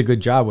means they did a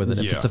good job with it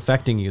if Yeah. it's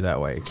affecting you that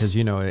way, because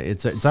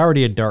it's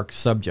already a dark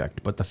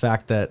subject. But the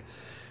fact that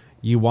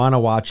you want to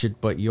watch it,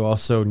 but you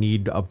also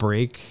need a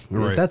break,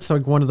 Right. that's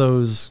like one of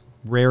those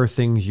rare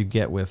things you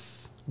get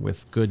with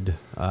good.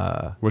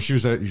 Well, she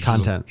was at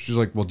Content. She's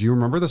like, well, do you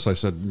remember this? I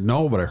said,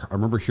 no, but I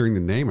remember hearing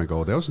the name. I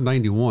go, that was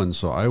 91,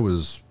 so I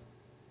was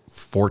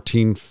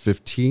 14,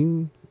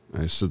 15.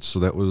 I said, so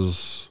that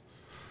was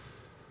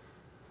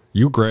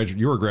you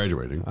were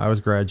graduating. I was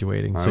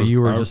graduating, I so was-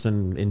 you were I- just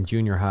in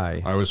junior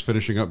high. I was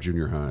finishing up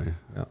junior high,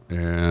 Yeah.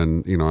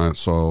 and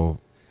so.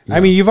 I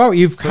mean,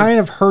 you've kind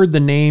of heard the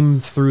name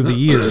through the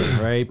years,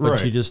 right? But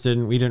Right.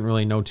 we didn't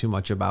really know too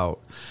much about.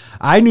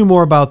 I knew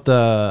more about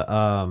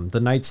the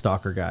Night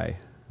Stalker guy.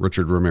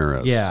 Richard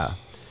Ramirez. Yeah.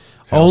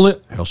 Hail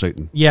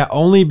Satan. Yeah,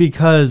 only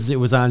because it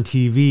was on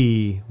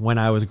TV when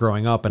I was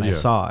growing up and I Yeah.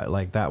 saw it.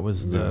 Like that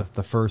was Yeah.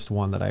 the first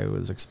one that I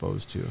was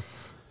exposed to.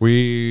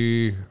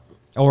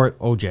 Or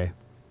OJ.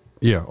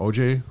 yeah,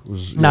 OJ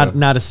was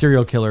Not a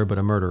serial killer, but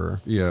a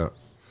murderer, yeah,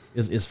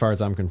 as far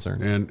as I'm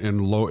concerned.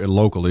 and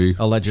locally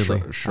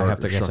Allegedly. Shar- I have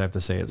to Shar- I have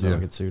to say it so I yeah.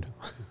 don't get sued.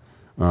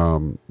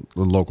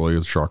 locally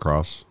it's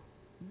Shawcross.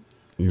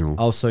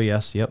 Also,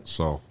 yes, yep.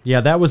 So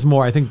Yeah, that was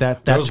more. I think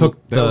that that was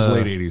took that was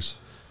late 80s.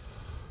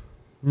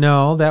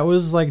 No, that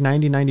was like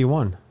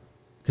 91.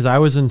 Because I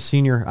was a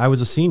senior.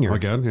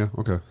 Again, yeah,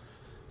 okay.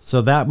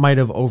 So that might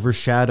have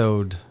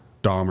overshadowed.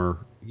 Dahmer.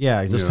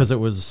 Yeah, just Yeah. because it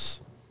was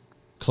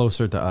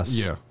closer to us.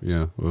 Yeah,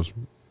 yeah. It was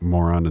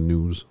more on the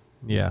news.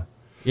 Yeah.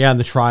 Yeah, and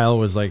the trial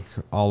was like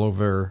all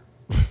over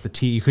the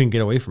T. You couldn't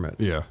get away from it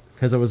Yeah,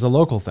 because it was a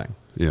local thing.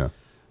 yeah.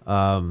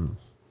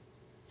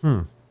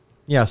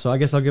 Yeah, so I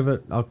guess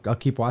I'll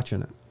keep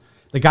watching it.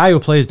 The guy who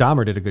plays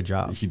Dahmer did a good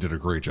job. He did a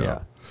great job. Yeah.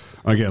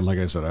 Again, like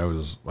I said,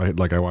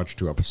 I watched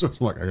 2 episodes.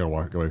 I'm like, I gotta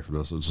walk away from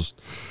this. It's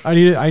just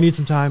I need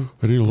some time.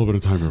 I need a little bit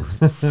of time to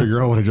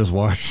figure out what I just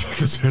watched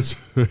because it's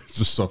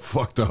just so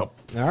fucked up.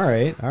 All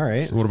right.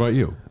 So what about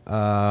you?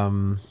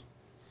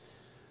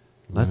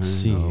 Let's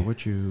see. I know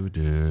what you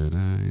did.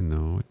 I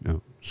know it.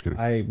 No, just kidding.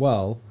 I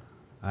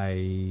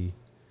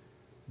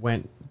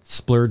went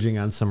splurging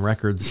on some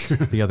records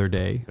the other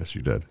day. Yes,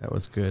 you did. That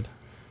was good.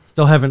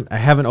 I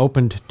haven't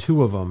opened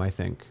 2 of them, I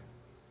think.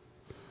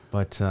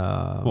 But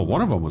Well,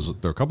 one of them was.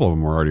 There. A couple of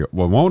them were already.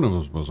 Well, one of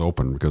them was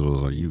open because it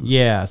was a used.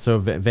 yeah, so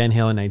Van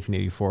Halen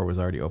 1984 was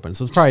already open.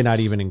 So it's probably not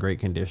even in great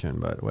condition,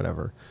 but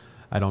whatever.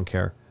 I don't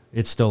care.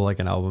 It's still like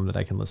an album that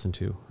I can listen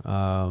to.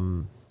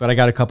 But I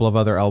got a couple of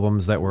other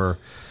albums that were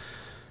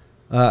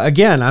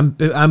again,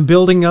 I'm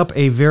building up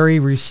a very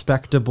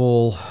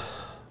respectable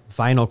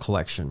vinyl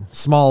collection.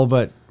 Small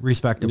but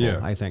respectable, Yeah.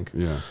 I think.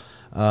 Yeah.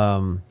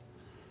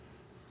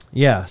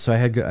 Yeah, so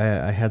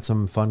I had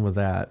some fun with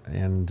that,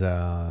 and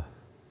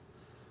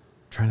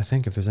trying to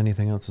think if there's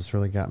anything else that's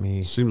really got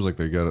me. Seems like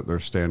they got it. They're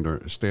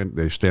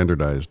they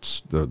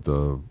standardized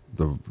the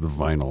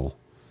vinyl.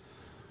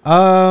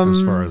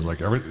 As far as like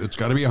it's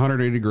got to be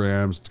 180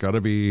 grams. It's got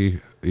to be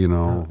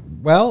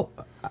Well,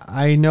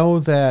 I know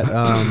that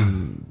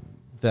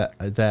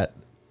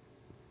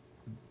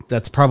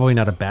that's probably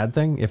not a bad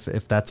thing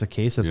if that's the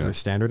case, if Yeah. they're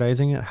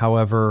standardizing it.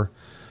 However,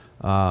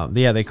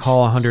 they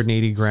call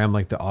 180 gram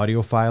like the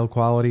audiophile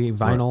quality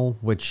vinyl,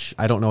 which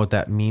I don't know what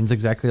that means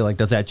exactly. Like,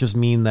 does that just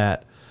mean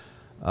that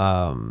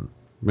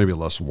maybe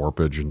less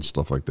warpage and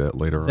stuff like that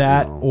later.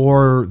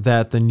 or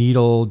that the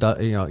needle,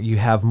 you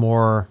have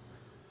more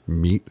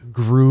meat.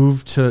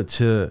 groove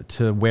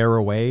to wear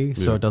away,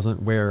 so Yeah. it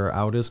doesn't wear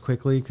out as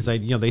quickly? Because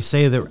they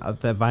say that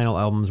vinyl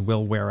albums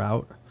will wear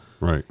out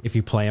Right. if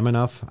you play them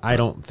enough. I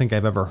don't think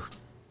I've ever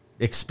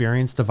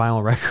experienced a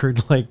vinyl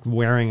record like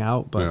wearing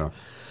out, but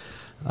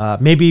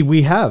maybe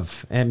we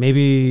have, and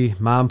maybe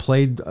Mom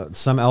played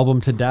some album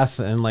to death,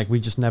 and like we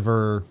just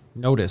never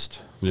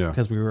noticed,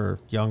 because we were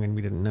young and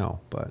we didn't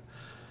know. But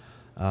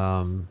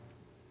so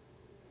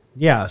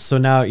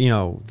now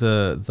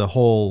the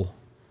whole.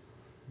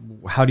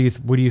 What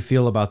do you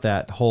feel about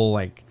that whole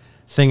like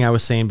thing I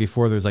was saying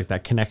before? There's like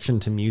that connection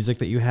to music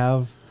that you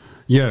have.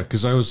 Yeah,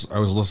 because I was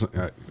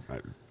listening.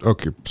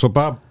 Okay, so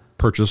Bob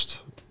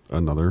purchased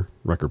another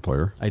record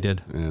player. I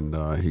did, and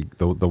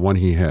the one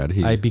he had,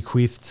 I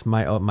bequeathed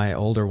my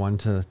older one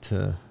to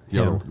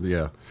him.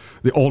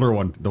 The older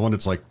one, the one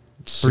that's like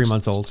 3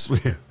 months old.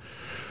 Yeah.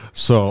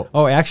 So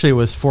actually, it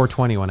was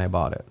 420 when I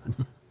bought it.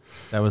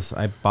 I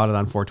bought it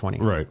on 420.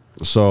 Right.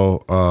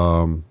 So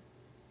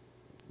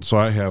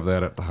I have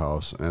that at the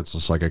house, and it's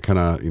just like I kind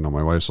of,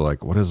 my wife's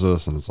like, "What is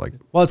this?" And it's like,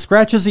 well, it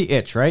scratches the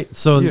itch, right?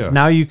 So Yeah.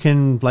 now you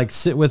can like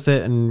sit with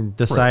it and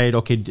decide,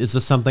 okay, is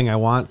this something I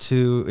want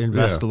to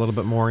invest Yeah. a little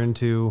bit more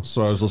into?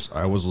 so I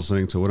was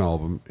listening to an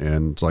album,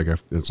 and it's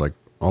like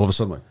all of a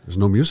sudden, like, there's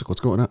no music.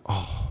 What's going on?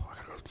 Oh, I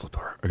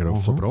gotta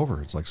flip it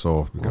over. It's like,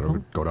 so I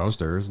gotta go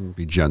downstairs and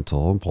be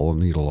gentle and pull the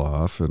needle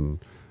off and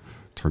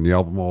turn the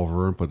album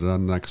over and put it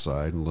on the next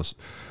side and listen.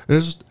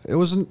 It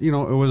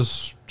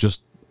was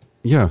just.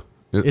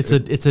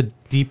 It's a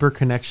deeper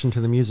connection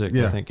to the music,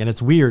 Yeah. I think, and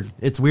it's weird.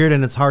 It's weird,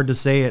 and it's hard to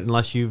say it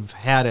unless you've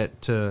had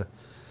it to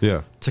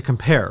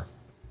compare.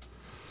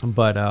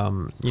 But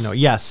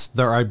yes,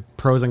 there are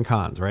pros and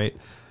cons, right?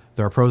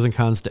 There are pros and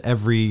cons to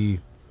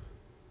every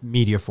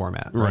media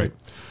format, right?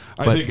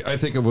 I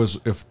think it was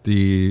if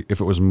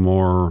it was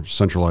more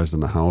centralized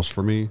in the house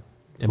for me.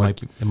 It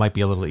might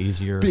be a little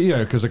easier. But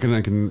yeah, because I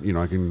can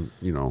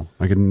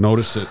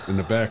notice it in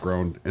the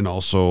background, and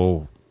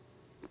also.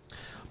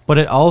 But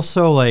it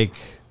also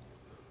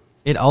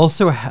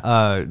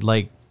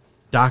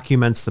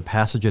documents the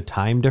passage of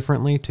time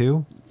differently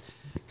too,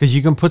 because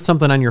you can put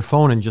something on your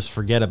phone and just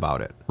forget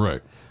about it.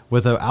 Right.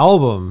 With an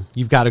album,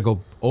 you've got to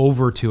go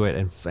over to it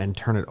and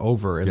turn it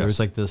over, and Yes. there's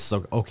like this.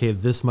 Okay,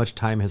 this much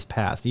time has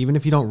passed. Even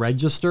if you don't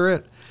register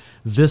it,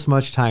 this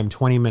much time,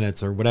 20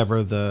 minutes or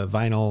whatever the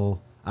vinyl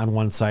on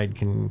one side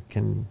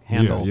can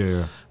handle.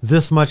 Yeah.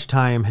 This much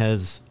time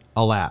has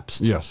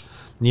elapsed. Yes.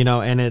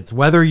 And it's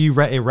whether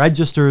it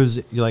registers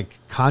like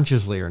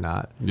consciously or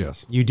not.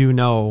 Yes. You do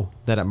know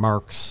that it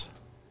marks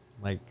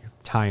like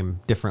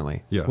time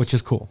differently. Yes. Which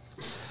is cool.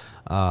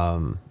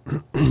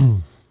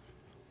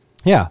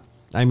 Yeah.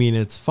 I mean,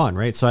 it's fun,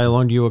 right? So I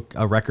loaned you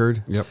a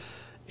record. Yep.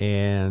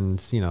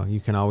 And you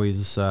can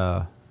always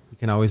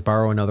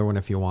borrow another one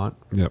if you want.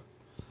 Yep.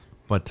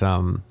 But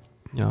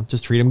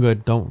just treat them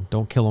good.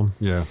 Don't kill them.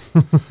 Yeah.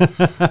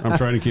 I'm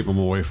trying to keep them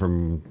away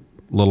from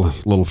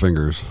little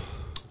fingers.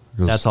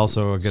 That's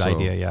also a good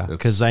idea, yeah. it's-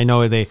 Because I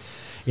know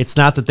it's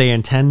not that they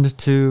intend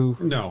to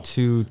No.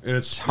 to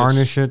It's-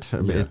 tarnish it,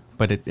 yeah.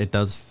 but it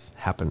does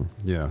happen.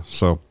 Yeah.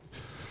 So,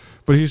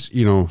 But he's,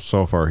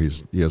 so far he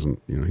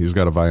hasn't, he's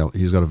got a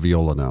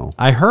viola now.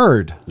 I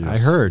heard.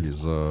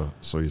 He's so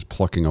he's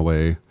plucking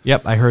away.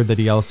 Yep, I heard that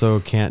he also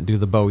can't do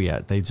the bow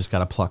yet. They just got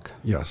to pluck.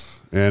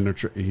 Yes, and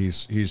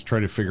he's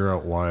trying to figure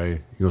out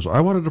why. He goes,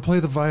 I wanted to play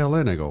the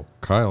violin. I go,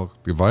 Kyle,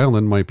 the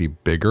violin might be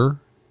bigger,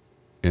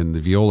 and the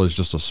viola is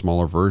just a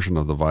smaller version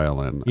of the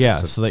violin. Yeah,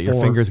 I said, so that your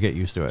fingers get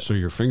used to it. So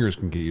your fingers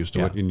can get used to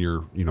Yeah. it, and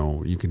you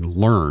can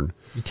learn.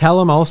 You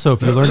tell him also,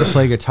 if you learn to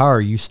play guitar,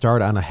 you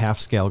start on a half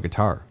scale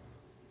guitar.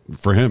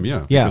 For him,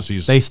 yeah. Yeah,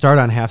 Because they start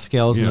on half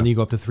scales, and Yeah. then you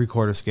go up to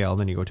 3/4 scale, and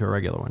then you go to a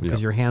regular one, because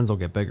Yeah. your hands will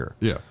get bigger.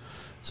 Yeah.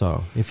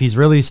 So if he's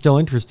really still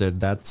interested,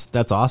 that's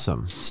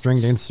awesome.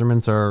 Stringed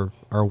instruments are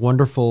a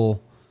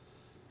wonderful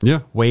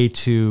Yeah. way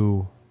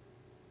to,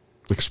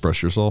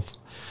 Express yourself.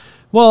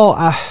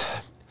 well,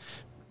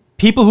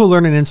 people who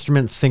learn an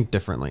instrument think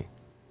differently.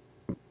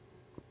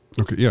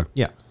 Okay, yeah.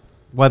 Yeah,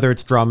 whether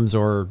it's drums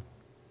or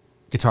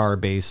guitar,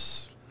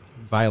 bass,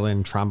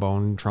 violin,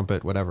 trombone,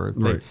 trumpet, whatever.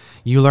 Right.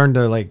 You learn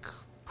to like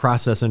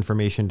process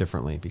information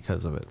differently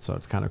because of it. So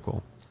it's kind of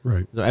cool.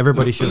 Right. So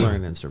everybody should learn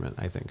an instrument,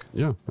 I think.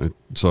 Yeah.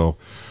 So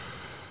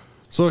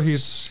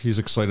he's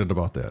excited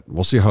about that.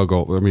 We'll see how it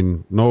goes. I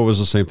mean, Noah was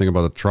the same thing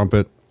about the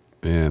trumpet,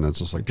 and it's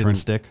just like Didn't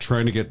stick.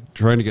 trying to get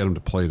him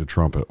to play the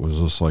trumpet was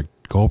just like,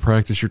 go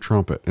practice your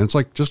trumpet. And it's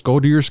like, just go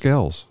do your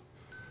scales.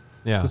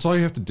 Yeah. That's all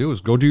you have to do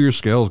is go do your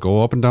scales,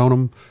 go up and down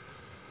them.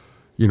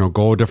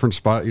 Go a different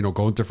spot,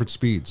 go in different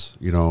speeds,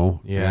 Yeah.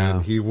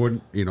 And he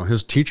wouldn't,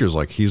 his teacher's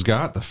like, he's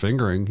got the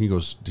fingering. He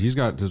goes, he's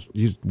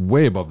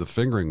way above the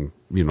fingering,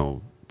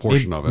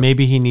 portion of it.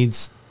 Maybe he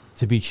needs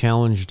to be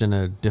challenged in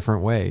a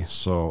different way.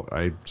 So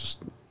I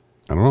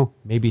don't know.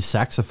 Maybe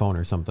saxophone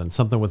or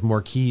something with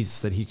more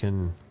keys that he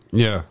can.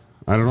 Yeah.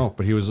 I don't know.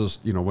 But he was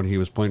just, when he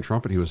was playing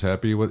trumpet, he was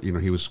happy with,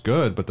 he was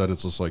good, but then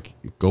it's just like,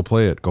 go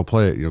play it,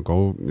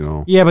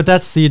 go. Yeah, but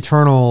that's the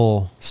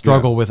eternal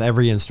struggle Yeah. with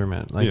every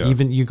instrument. Like Yeah.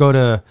 even you go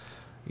to,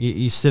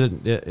 you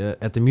sit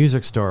at the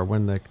music store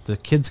when the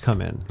kids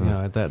come in.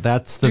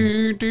 That's the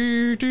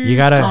you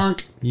gotta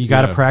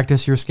Yeah.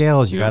 practice your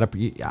scales. You Yeah.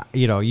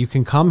 gotta you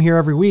can come here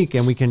every week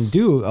and we can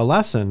do a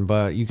lesson,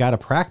 but you gotta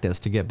practice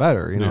to get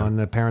better. Yeah. And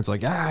the parents are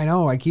like, yeah, I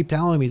know. I keep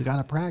telling him he's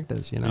gotta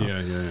practice.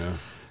 Yeah.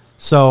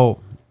 So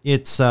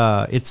it's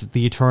the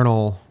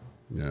eternal.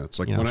 Yeah, it's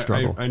like when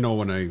struggle. I know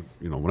when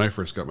I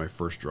first got my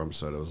first drum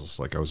set, I was just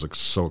like, I was like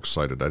so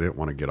excited. I didn't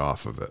want to get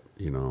off of it.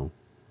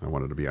 I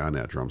wanted to be on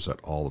that drum set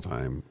all the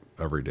time,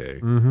 every day.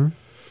 Mm-hmm.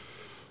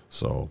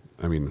 So,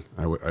 I mean,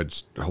 I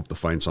just hope to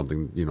find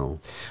something,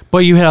 But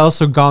you had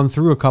also gone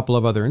through a couple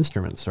of other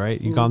instruments, right?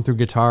 You've gone through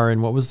guitar,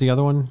 and what was the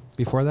other one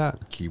before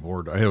that?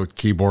 keyboard. I had a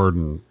keyboard,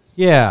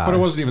 Yeah, but it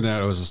wasn't even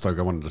that. It was just like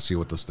I wanted to see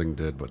what this thing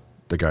did, but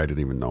the guy didn't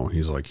even know. He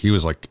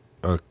was like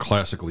a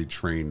classically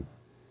trained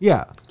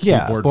yeah.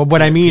 keyboard. But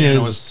what I mean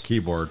pianist is,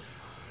 keyboard.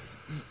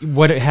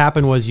 what had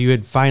happened was you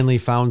had finally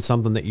found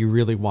something that you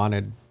really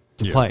wanted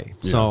to Yeah, play.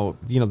 yeah. So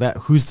that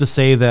who's to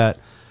say that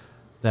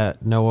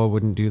Noah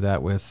wouldn't do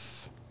that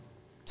with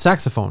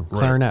saxophone,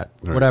 clarinet,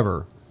 right.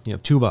 whatever,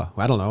 tuba.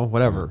 I don't know,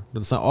 whatever.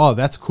 But it's not. Oh,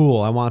 that's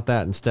cool. I want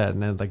that instead.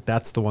 And then like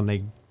that's the one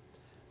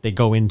they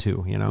go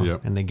into,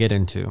 Yep. and they get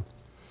into.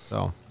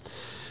 So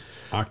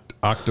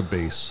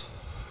Octabass.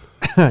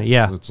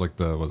 yeah. It's like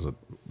the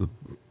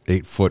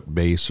 8-foot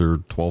bass or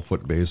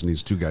 12-foot bass, and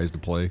needs two guys to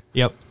play.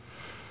 Yep.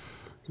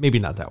 Maybe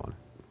not that one,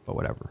 but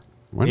whatever.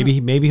 Why maybe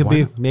not? maybe he'll Why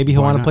be not? maybe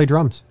he'll Why want to not? play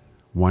drums.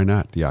 Why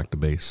not the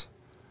octabass?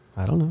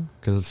 I don't know,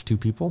 because it's two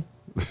people.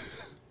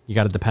 You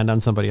got to depend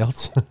on somebody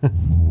else.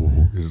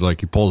 He's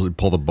like, pull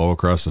the bow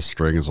across the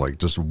string. It's like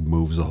just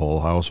moves the whole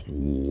house.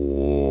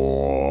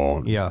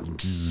 Yeah.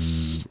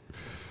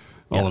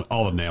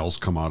 All the nails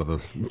come out of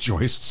the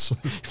joists.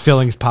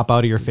 Fillings pop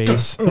out of your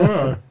face.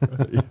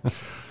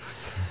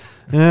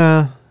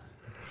 Yeah.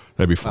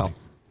 That'd be fun.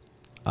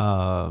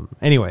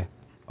 Anyway.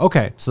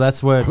 Okay. So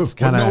that's what What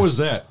kind note of. was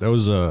that? That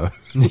was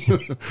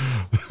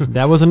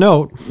That was a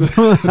note.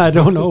 I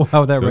don't know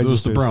how that that was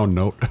registers. the brown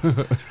note.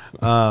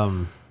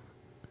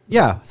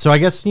 Yeah. So I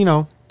guess,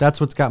 that's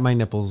what's got my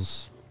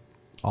nipples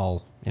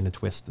all in a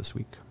twist this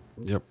week.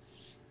 Yep.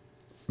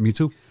 Me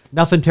too.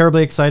 Nothing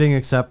terribly exciting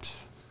except,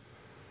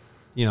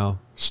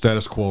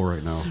 Status quo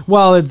right now.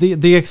 well,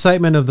 the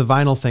excitement of the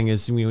vinyl thing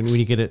is when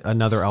you get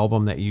another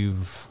album that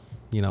you've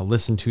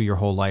listened to your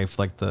whole life,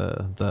 like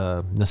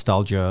the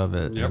nostalgia of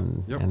it Yep,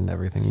 and, yep. and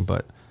everything.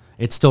 But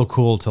it's still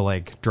cool to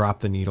like drop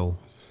the needle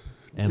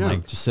and Yeah.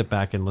 like just sit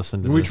back and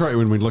listen to We this. tried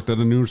when we looked at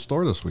a new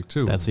store this week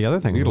too. That's the other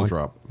thing. Needle We went-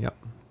 drop. Yep.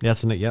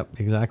 Yep.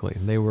 Exactly.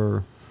 They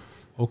were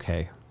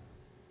okay.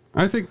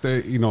 I think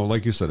they,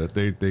 like you said,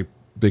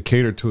 they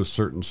catered to a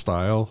certain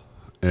style,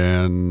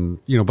 and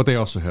but they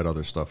also had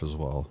other stuff as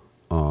well.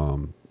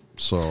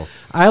 So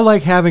I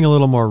like having a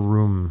little more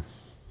room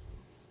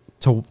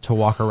to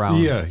walk around.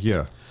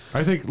 yeah.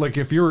 I think like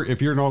if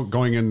you're not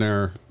going in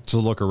there to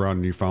look around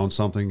and you found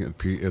something,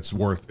 it's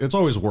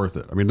always worth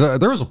it. I mean,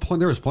 there was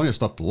plenty of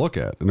stuff to look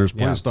at, and there's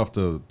plenty Yeah. of stuff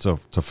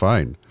to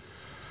find.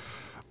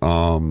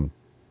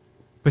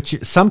 But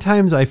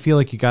sometimes I feel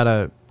like you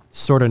gotta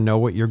sort of know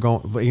what you're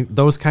going.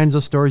 Those kinds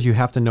of stores, you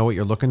have to know what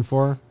you're looking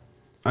for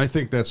I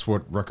think that's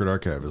what Record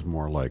Archive is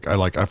more like. I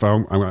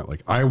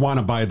want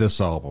to buy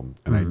this album,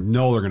 and I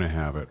know they're going to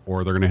have it,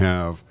 or they're going to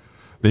have.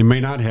 They may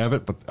not have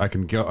it, but I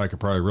could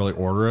probably really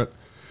order it.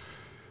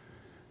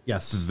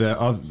 Yes.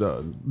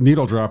 The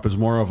Needle Drop is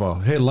more of a,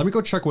 hey, let me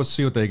go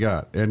see what they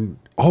got. And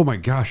oh my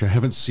gosh, I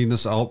haven't seen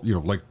this album. You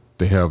know, like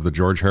they have the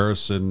George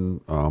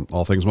Harrison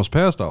All Things Must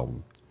Pass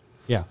album.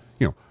 Yeah.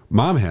 You know,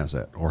 Mom has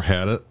that or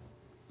had it.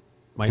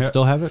 Might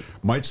still have it.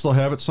 Might still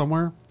have it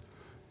somewhere.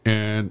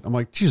 And I'm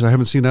like, geez, I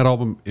haven't seen that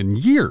album in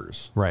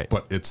years. Right.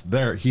 But it's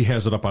there. He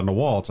has it up on the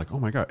wall. It's like, oh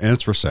my God. And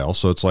it's for sale.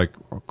 So it's like,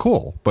 oh,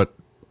 cool. But,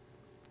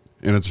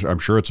 and I'm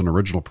sure it's an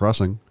original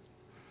pressing.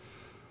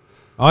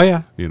 Oh,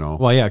 yeah. You know.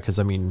 Well, yeah, because,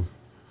 I mean.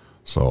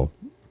 So.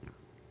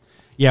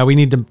 Yeah, we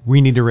need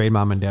to raid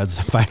Mom and Dad's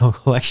vinyl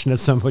collection at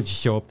some point.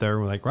 Just show up there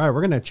and we're like, right,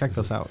 we're going to check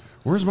this out.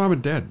 Where's Mom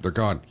and Dad? They're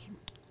gone.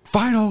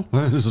 Vinyl.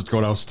 Just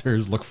go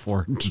downstairs, look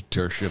for it, and just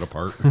tear shit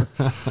apart.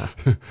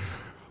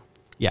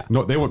 Yeah.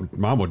 No, they wouldn't.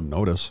 Mom wouldn't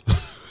notice.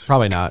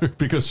 Probably not.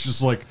 Because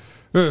she's like,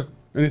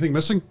 anything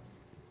missing?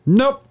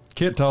 Nope.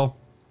 Can't tell.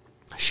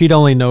 She'd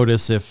only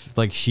notice if,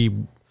 like, she,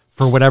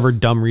 for whatever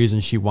dumb reason,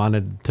 she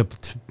wanted to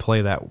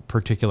play that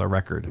particular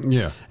record.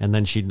 Yeah. And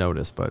then she'd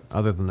notice. But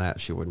other than that,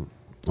 she wouldn't.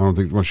 I don't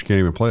think, well, she can't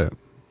even play it.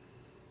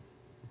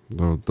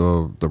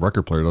 The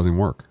record player doesn't even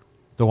work.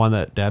 The one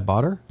that Dad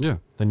bought her? Yeah.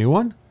 The new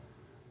one?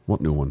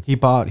 What new one? He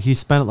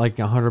spent like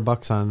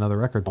 $100 on another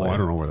record Oh, player. I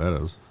don't know where that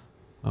is.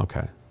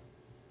 Okay.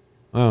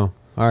 Oh,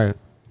 all right.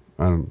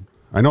 I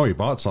know he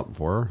bought something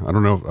for her. I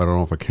don't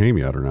know if it came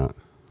yet or not.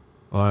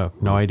 Oh, I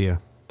have no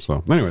idea.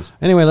 So, anyways.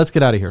 Anyway, let's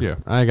get out of here. Yeah.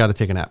 I got to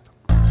take a nap.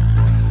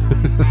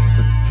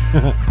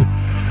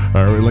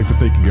 All right, we'd like to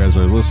thank you guys,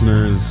 our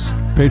listeners.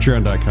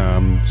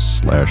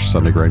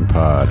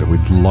 Patreon.com/SundayGrindPod.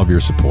 We'd love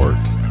your support.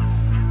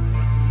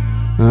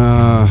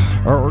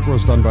 Artwork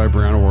was done by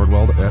Brianna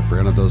Wardwell at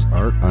Brianna Does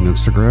Art on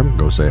Instagram.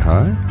 Go say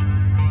hi.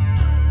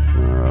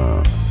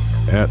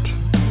 At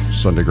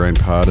Sunday Grind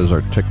Pod is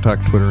our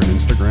TikTok, Twitter, and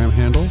Instagram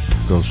handle.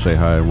 Go say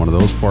hi in one of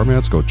those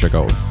formats. Go check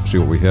out, see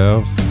what we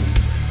have.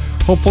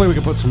 Hopefully we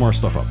can put some more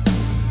stuff up.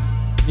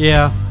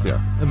 Yeah. Yeah.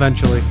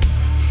 Eventually.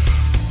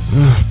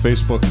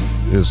 Facebook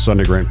is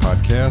Sunday Grind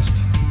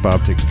Podcast.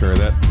 Bob takes care of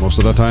that most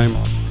of the time.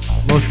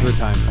 Most of the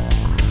time.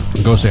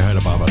 Go say hi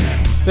to Bob on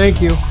that.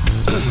 Thank you.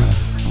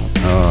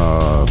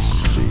 Let's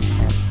see.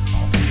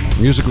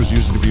 Music was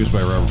used and abused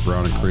by Robert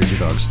Brown and Crazy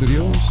Dog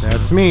Studios.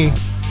 That's me.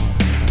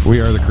 We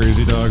are the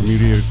Crazy Dog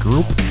Media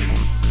Group.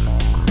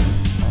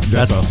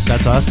 That's us.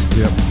 That's us.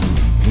 Yep.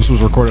 This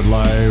was recorded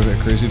live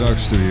at Crazy Dog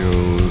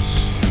Studios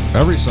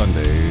every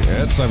Sunday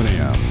at 7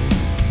 a.m.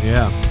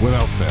 Yeah.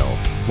 without fail.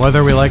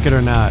 Whether we like it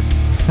or not.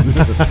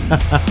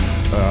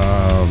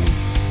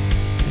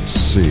 Let's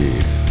see.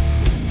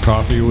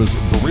 Coffee was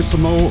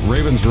Barissimo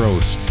Ravens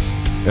Roast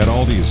at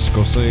Aldi's.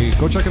 Go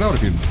check it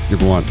out if you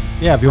want.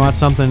 Yeah, if you want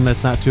something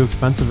that's not too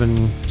expensive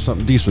and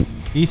Something decent.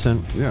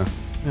 decent. Yeah.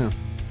 Yeah.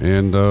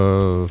 And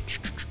go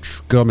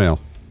mail.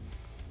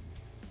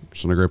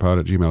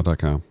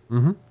 SundayGrayPod@gmail.com.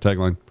 Mm-hmm.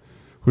 Tagline.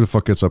 Who the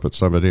fuck gets up at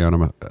 7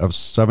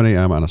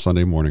 a.m. on a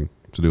Sunday morning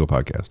to do a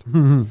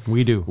podcast?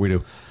 We do. We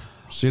do.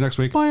 See you next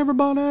week. Bye,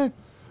 everybody.